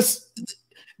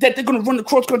they're going to run the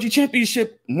cross-country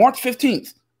championship March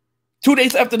 15th. 2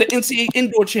 days after the NCAA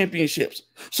indoor championships.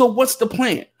 So what's the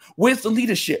plan? Where's the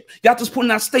leadership? Y'all just putting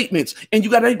out statements and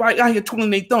you got everybody out here twiddling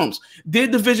their thumbs. They're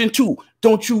Division II.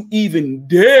 Don't you even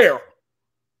dare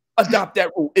adopt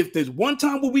that rule. If there's one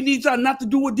time where we need y'all not to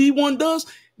do what D1 does,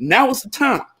 now is the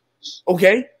time.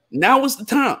 Okay? Now is the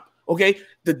time. Okay?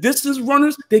 The distance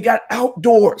runners, they got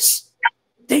outdoors.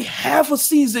 They have a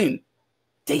season.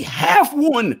 They have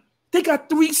one. They got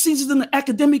 3 seasons in the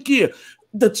academic year.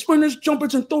 The sprinters,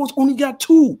 jumpers, and throwers only got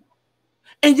 2.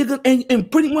 And you're gonna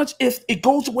and pretty much if it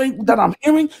goes away that I'm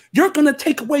hearing, you're gonna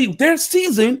take away their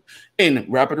season and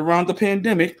wrap it around the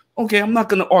pandemic. Okay, I'm not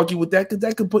gonna argue with that because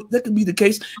that could be the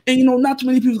case. And you know, not too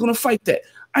many people are gonna fight that.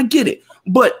 I get it.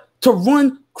 But to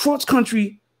run cross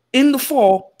country in the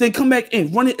fall, then come back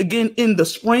and run it again in the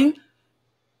spring.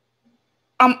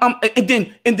 And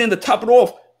then to top it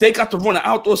off, they got to run an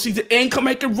outdoor season and come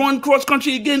back and run cross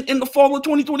country again in the fall of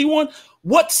 2021.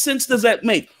 What sense does that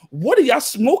make? What are y'all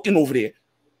smoking over there?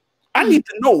 I need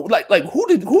to know. Like who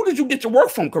did you get your work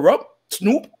from, Corrupt?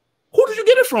 Snoop? Who did you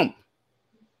get it from?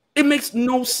 It makes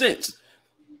no sense.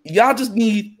 Y'all just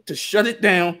need to shut it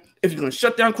down. If you're gonna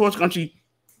shut down cross country,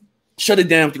 shut it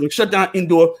down. If you're gonna shut down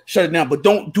indoor, shut it down. But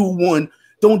don't do one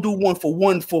for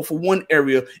one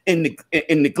area and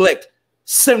neglect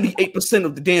 78%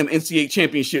 of the damn NCAA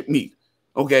championship meet,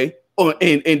 okay?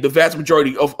 And the vast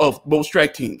majority of most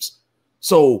track teams.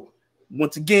 So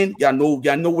once again, y'all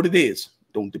know what it is.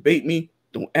 Don't debate me,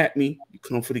 don't at me. You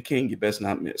come for the king, you best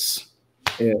not miss.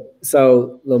 Yeah.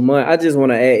 So Lamont, I just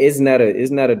want to add, it's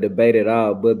not a debate at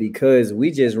all, but because we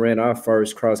just ran our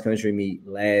first cross country meet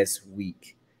last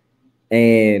week,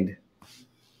 and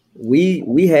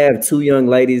we have 2 young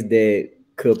ladies that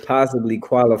could possibly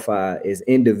qualify as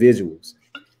individuals.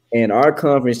 And our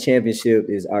conference championship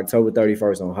is October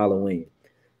 31st on Halloween.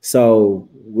 So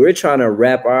we're trying to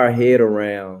wrap our head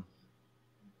around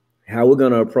how we're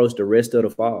going to approach the rest of the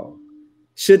fall.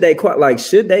 Should they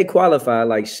qualify?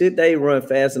 Like, should they run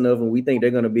fast enough? And we think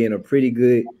they're going to be in a pretty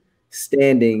good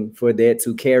standing for that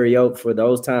to carry out, for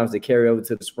those times to carry over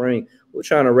to the spring. We're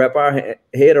trying to wrap our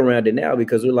head around it now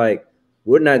because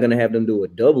we're not going to have them do a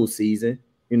double season.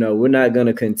 You know, we're not going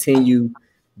to continue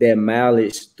that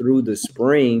mileage through the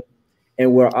spring.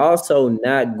 And we're also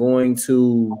not going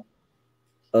to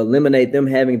eliminate them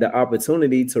having the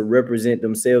opportunity to represent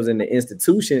themselves in the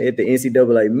institution at the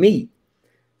NCAA meet.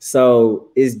 So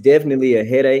it's definitely a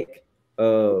headache.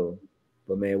 But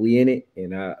man, we in it,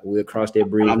 and we'll cross that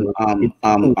bridge.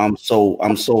 I'm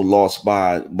so lost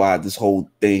by this whole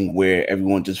thing where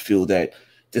everyone just feel that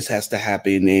this has to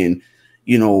happen, and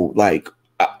you know, I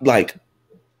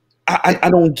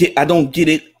don't get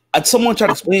it. Someone tried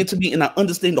to explain it to me, and I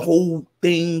understand the whole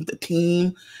thing, the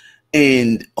team,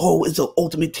 and it's an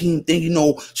ultimate team thing. You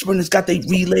know, sprinters got their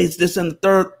relays, this and the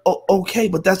third. Oh, okay,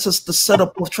 but that's just the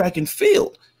setup of track and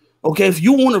field. Okay, if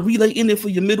you want a relay in there for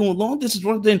your middle and long distance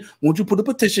run, then won't you put a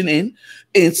petition in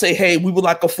and say, hey, we would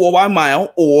like a 4x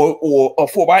mile or a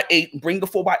 4x8, bring the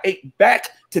 4x8 back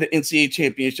to the NCAA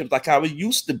championships like how it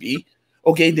used to be.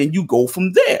 Okay, then you go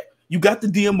from there. You got the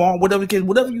DMR, whatever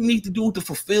you need to do to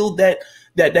fulfill that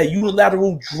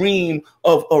unilateral dream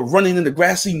of running in the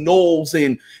grassy knolls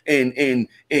and running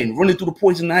through the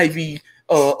poison ivy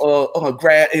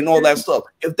grass and all that stuff.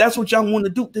 If that's what y'all want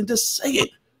to do, then just say it.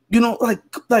 You know,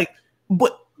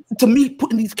 but to me,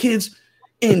 putting these kids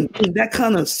in that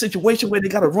kind of situation where they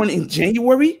got to run in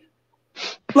January,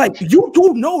 like, you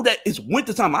do know that it's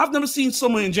wintertime. I've never seen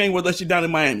summer in January unless you're down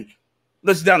in Miami,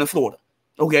 unless you're down in Florida.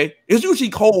 Okay, it's usually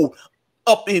cold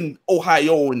up in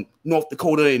Ohio and North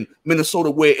Dakota and Minnesota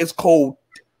where it's cold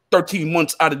 13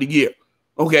 months out of the year.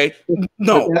 Okay,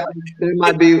 no, it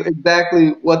might be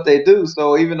exactly what they do.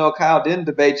 So even though Kyle didn't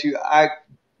debate you,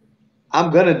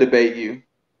 I'm gonna debate you.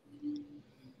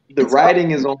 The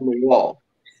writing is on the wall.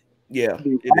 Yeah,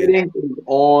 The writing is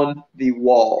on the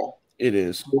wall. It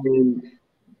is. And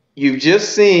you've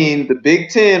just seen the Big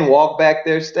Ten walk back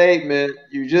their statement.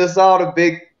 You just saw the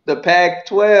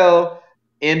Pac-12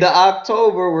 into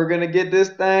October. We're gonna get this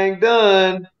thing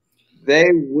done.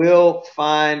 They will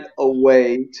find a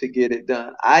way to get it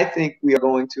done. I think we are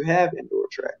going to have indoor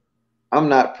track. I'm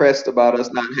not pressed about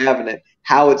us not having it.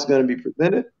 How it's going to be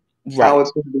presented, how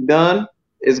it's going to be done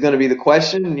is going to be the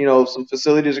question. You know, some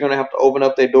facilities are going to have to open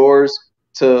up their doors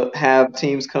to have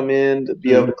teams come in to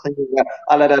be able to clean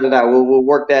it up. We'll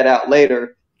work that out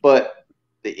later. But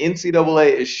the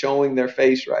NCAA is showing their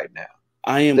face right now.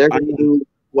 They're going to do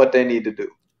what they need to do.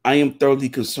 I am thoroughly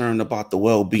concerned about the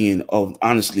well-being of,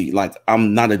 honestly, like,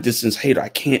 I'm not a distance hater. I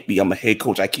can't be. I'm a head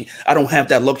coach. I don't have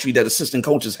that luxury that assistant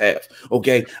coaches have.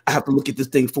 Okay. I have to look at this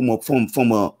thing from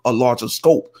a larger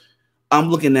scope.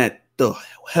 I'm looking at the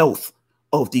health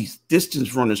of these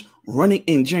distance runners running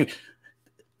in gym.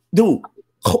 Dude,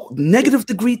 negative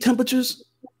degree temperatures,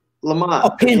 Lamont,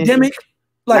 a pandemic.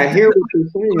 I hear what you're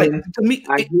saying. Like, to me,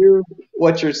 I hear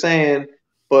what you're saying.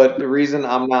 But the reason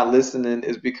I'm not listening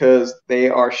is because they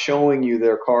are showing you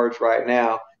their cards right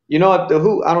now. You know what?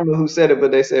 I don't know who said it,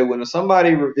 but they said when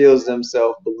somebody reveals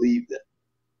themselves, believe them.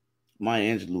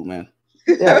 Maya Angelou, man.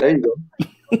 Yeah, there you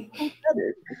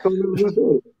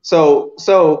go.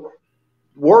 So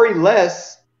worry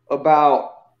less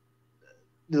about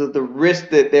the risk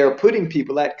that they're putting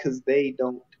people at because they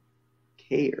don't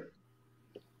care.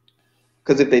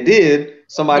 Because if they did,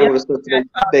 somebody would have said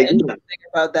the interesting thing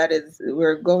about that is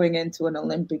we're going into an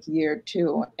Olympic year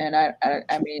too, and I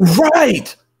mean,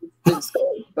 right.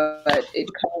 But it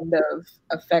kind of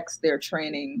affects their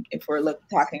training if we're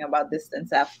talking about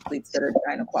distance athletes that are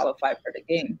trying to qualify for the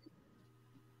game.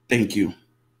 Thank you.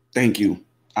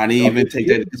 I didn't even take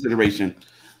that into consideration.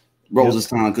 Roses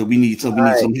time, because we need some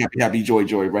happy joy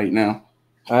right now.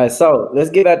 All right, so let's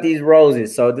give out these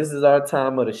roses. So this is our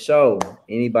time of the show.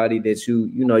 Anybody that you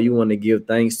want to give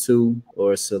thanks to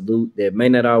or salute that may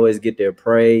not always get their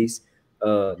praise,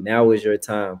 now is your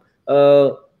time.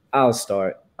 I'll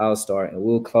start, and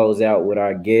we'll close out with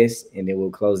our guest, and then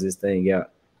we'll close this thing out.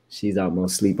 She's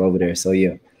almost asleep over there, so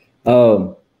yeah.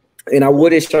 And I wore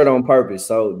this shirt on purpose.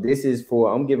 So this is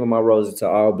I'm giving my roses to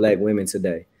all Black women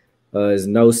today. It's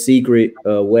no secret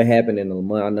what happened in the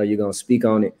month. I know you're gonna speak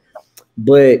on it.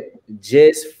 But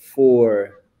just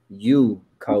for you,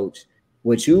 Coach,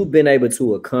 what you've been able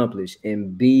to accomplish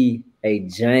and be a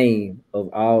Jane of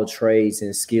all trades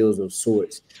and skills of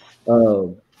sorts,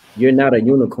 you're not a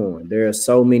unicorn. There are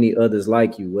so many others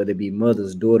like you, whether it be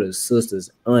mothers, daughters, sisters,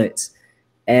 aunts,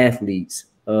 athletes.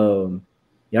 Y'all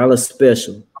are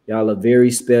special. Y'all are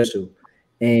very special.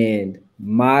 And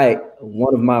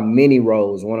one of my many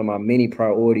roles, one of my many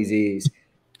priorities is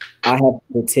I have to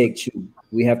protect you.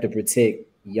 We have to protect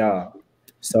y'all.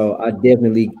 So I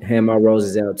definitely hand my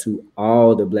roses out to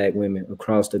all the Black women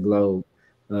across the globe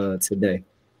today.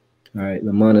 All right,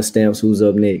 Lamont Stamps, who's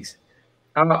up next?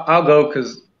 I'll go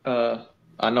because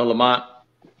I know Lamont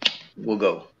will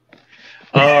go.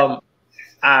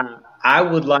 I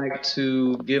would like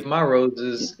to give my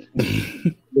roses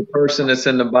to the person that's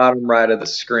in the bottom right of the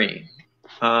screen.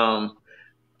 And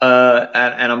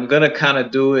I'm going to kind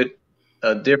of do it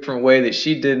a different way that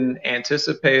she didn't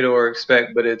anticipate or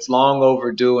expect, but it's long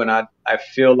overdue. And I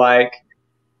feel like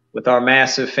with our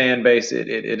massive fan base, it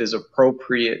is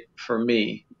appropriate for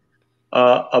me.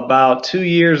 About 2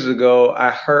 years ago,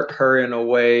 I hurt her in a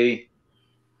way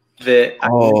that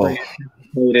I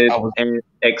anticipated and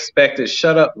expected.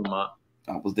 Shut up, Lamont.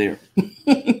 I was there.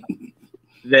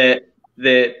 that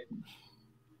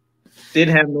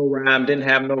didn't have no rhyme, didn't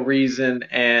have no reason,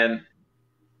 and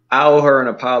I owe her an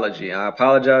apology. I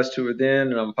apologized to her then,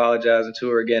 and I'm apologizing to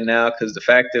her again now because the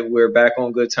fact that we're back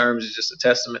on good terms is just a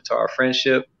testament to our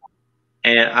friendship,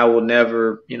 and I will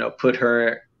never, put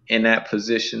her in that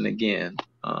position again.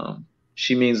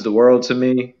 She means the world to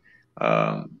me.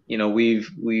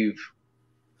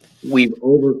 We've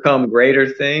overcome greater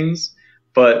things,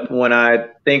 but when I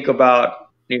think about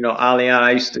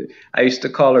Aliana, I used to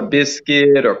call her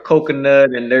biscuit or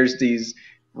coconut, and there's these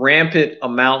rampant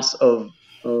amounts of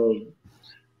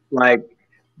like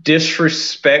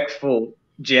disrespectful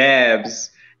jabs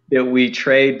that we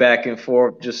trade back and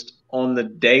forth just on the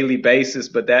daily basis.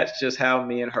 But that's just how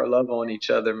me and her love on each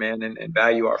other, man, and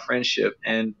value our friendship.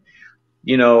 And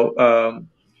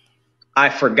I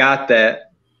forgot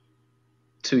that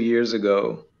 2 years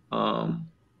ago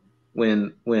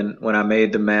when I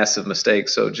made the massive mistake.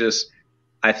 So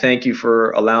I thank you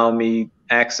for allowing me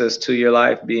access to your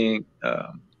life, being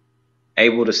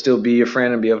able to still be your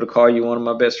friend and be able to call you one of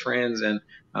my best friends. And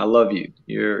I love you.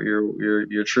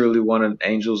 You're truly one of the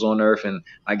angels on earth. And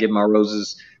I give my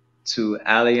roses to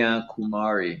Alian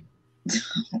Kumari.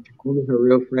 Who's her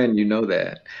real friend? You know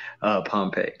that,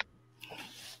 Pompey.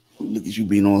 Look at you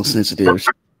being all sensitive.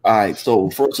 All right, so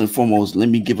first and foremost, let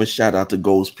me give a shout out to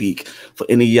Ghost Peak. For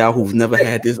any of y'all who've never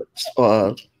had this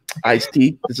iced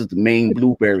tea, this is the main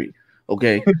blueberry.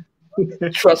 Okay,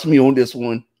 trust me on this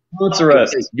one. What's the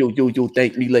rest? You'll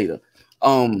thank me later.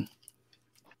 I'm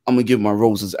gonna give my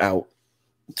roses out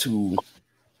to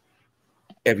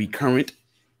every current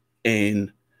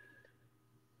and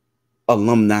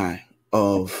alumni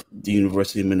of the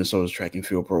University of Minnesota's track and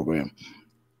field program.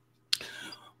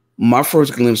 My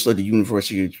first glimpse of the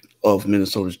University of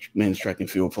Minnesota's men's track and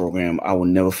field program, I will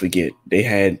never forget. They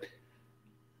had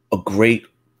a great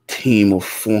team of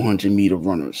 400-meter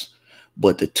runners,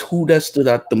 but the two that stood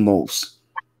out the most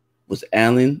was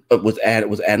Adam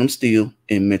Steele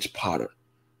and Mitch Potter.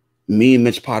 Me and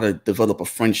Mitch Potter developed a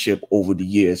friendship over the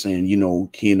years, and he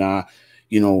and I,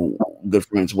 good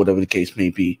friends, whatever the case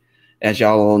may be. As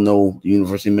y'all all know, the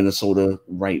University of Minnesota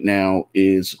right now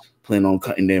is planning on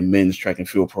cutting their men's track and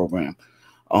field program.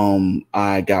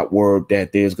 I got word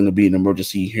that there's going to be an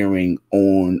emergency hearing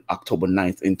on October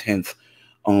 9th and 10th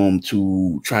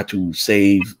to try to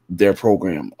save their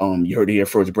program. You heard it here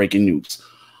first, breaking news.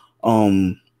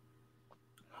 I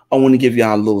want to give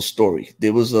y'all a little story.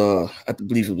 There was I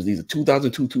believe it was either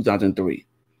 2002, 2003,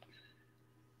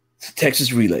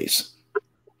 Texas Relays,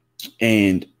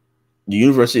 and the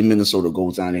University of Minnesota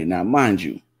goes down there. Now, mind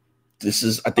you,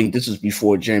 I think this is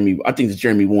before Jeremy. I think it's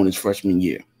Jeremy Warner's freshman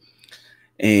year,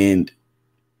 and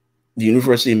the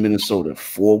University of Minnesota,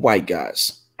 4 white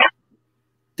guys,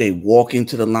 they walk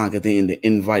into the line at the end to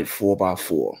invite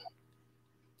 4x4,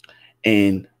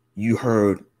 and you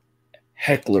heard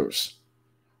hecklers.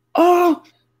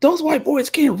 Those white boys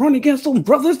can't run against them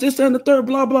brothers, this and the third,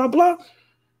 blah, blah, blah.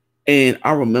 And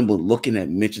I remember looking at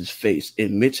Mitch's face,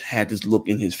 and Mitch had this look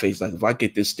in his face like, if I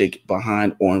get this stick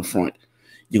behind or in front,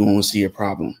 you're going to see a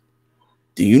problem.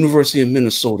 The University of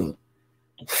Minnesota,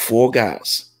 4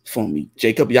 guys from me.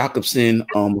 Jacob Jacobson,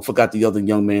 I forgot the other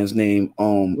young man's name.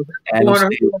 I'm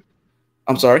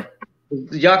sorry?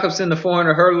 Jacobson, the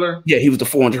 400 hurdler? Yeah, he was the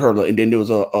 400 hurdler. And then there was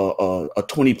a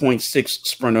 20.6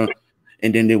 sprinter.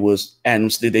 And then there was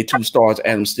Adam Steele. They 2 stars,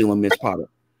 Adam Steele and Mitch Potter.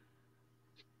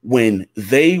 When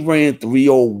they ran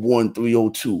 301,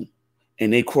 302,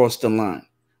 and they crossed the line,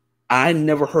 I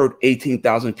never heard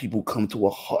 18,000 people come to a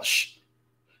hush.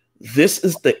 This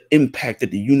is the impact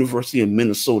that the University of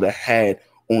Minnesota had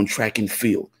on track and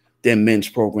field, their men's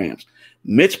programs.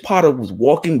 Mitch Potter was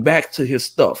walking back to his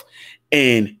stuff,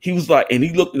 and he was like, and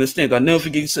he looked in the stands. I never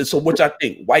forget. He said, "So what y'all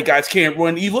think? White guys can't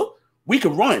run either? We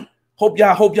can run. Hope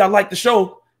y'all like the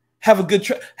show. Have a good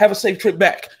trip. Have a safe trip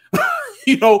back."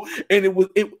 And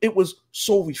it was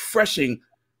so refreshing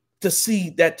to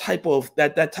see that type of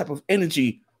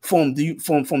energy from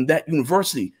that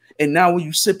university. And now when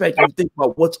you sit back and think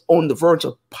about what's on the verge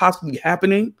of possibly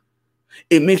happening,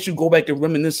 it makes you go back and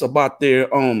reminisce about their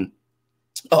run,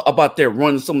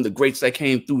 some of the greats that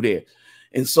came through there.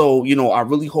 And so, I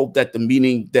really hope that the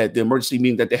emergency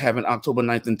meeting that they're having October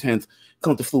 9th and 10th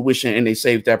come to fruition and they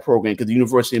save that program, because the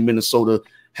University of Minnesota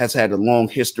has had a long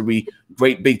history,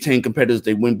 great Big Ten competitors.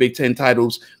 They win Big Ten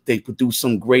titles. They produce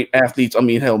some great athletes. I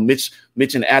mean, hell, Mitch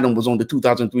and Adam was on the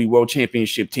 2003 World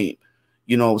Championship team,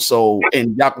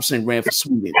 and Jacobson ran for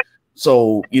Sweden.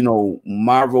 So,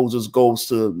 my roses goes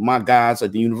to my guys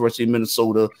at the University of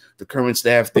Minnesota, the current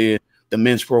staff there, the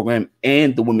men's program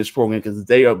and the women's program, because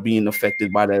they are being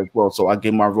affected by that as well. So I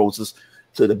give my roses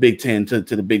to the Big Ten, to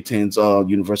the Big Ten's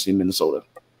University of Minnesota.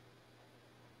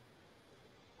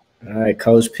 All right,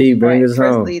 Coach P, bring us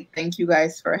home. Firstly, thank you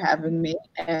guys for having me.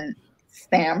 And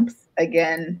Stamps,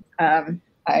 again,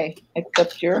 I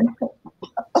accept your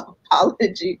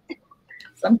apology.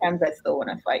 Sometimes I still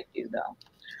want to fight you,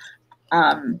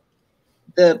 though.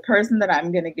 The person that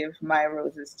I'm going to give my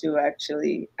roses to,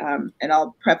 actually, and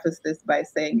I'll preface this by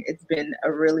saying it's been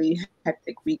a really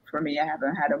hectic week for me. I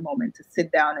haven't had a moment to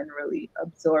sit down and really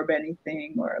absorb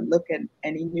anything or look at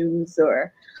any news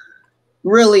or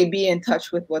really be in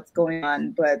touch with what's going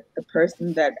on. But the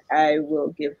person that I will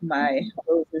give my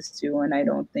roses to, and I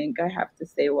don't think I have to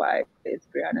say why, is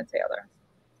Breonna Taylor.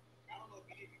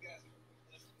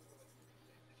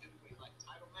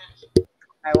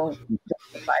 I won't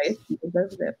justify it. He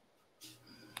deserves it.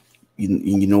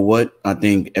 You know what? I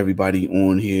think everybody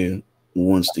on here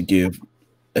wants to give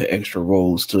an extra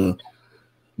rose to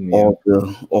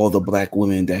all the Black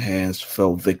women that has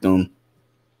fell victim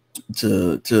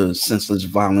to senseless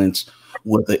violence,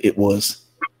 whether it was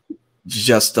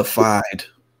justified.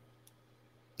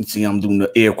 You see, I'm doing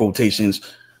the air quotations,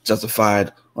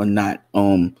 justified or not.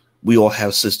 We all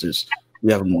have sisters.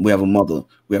 We have a mother.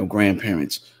 We have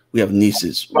grandparents. We have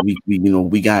nieces.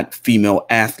 We got female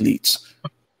athletes.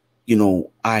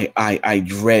 I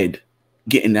dread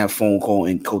getting that phone call,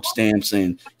 and Coach Stamps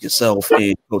and yourself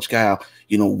and Coach Kyle,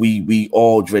 we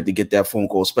all dread to get that phone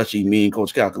call, especially me and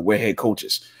Coach Kyle, because we're head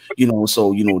coaches,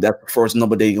 so that's the first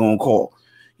number they gonna call,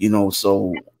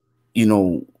 so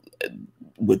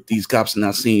with these cops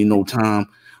not seeing no time,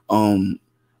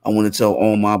 I want to tell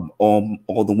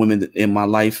all the women in my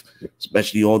life,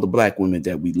 especially all the Black women,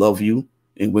 that we love you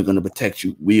and we're gonna protect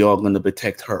you. We are gonna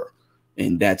protect her,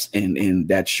 and that's and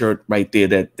that shirt right there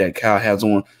that Kyle has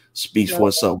on speaks for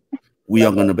itself. We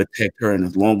are gonna protect her, and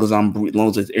as long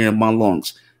as it's air in my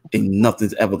lungs, and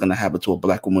nothing's ever gonna happen to a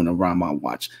Black woman around my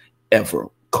watch, ever.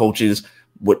 Coaches,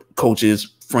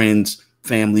 friends,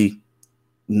 family,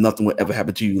 nothing will ever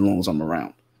happen to you as long as I'm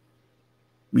around.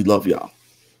 We love y'all.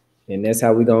 And that's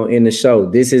how we're going to end the show.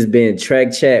 This has been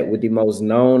Track Chat with the most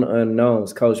known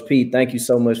unknowns. Coach P, thank you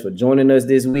so much for joining us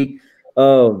this week.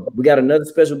 We got another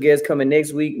special guest coming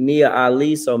next week, Nia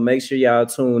Ali, so make sure y'all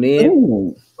tune in.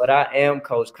 Ooh. But I am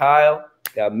Coach Kyle,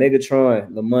 got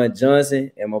Megatron, Lamont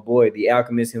Johnson, and my boy, the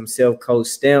Alchemist himself, Coach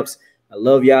Stamps. I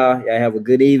love y'all. Y'all have a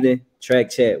good evening.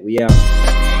 Track Chat, we out.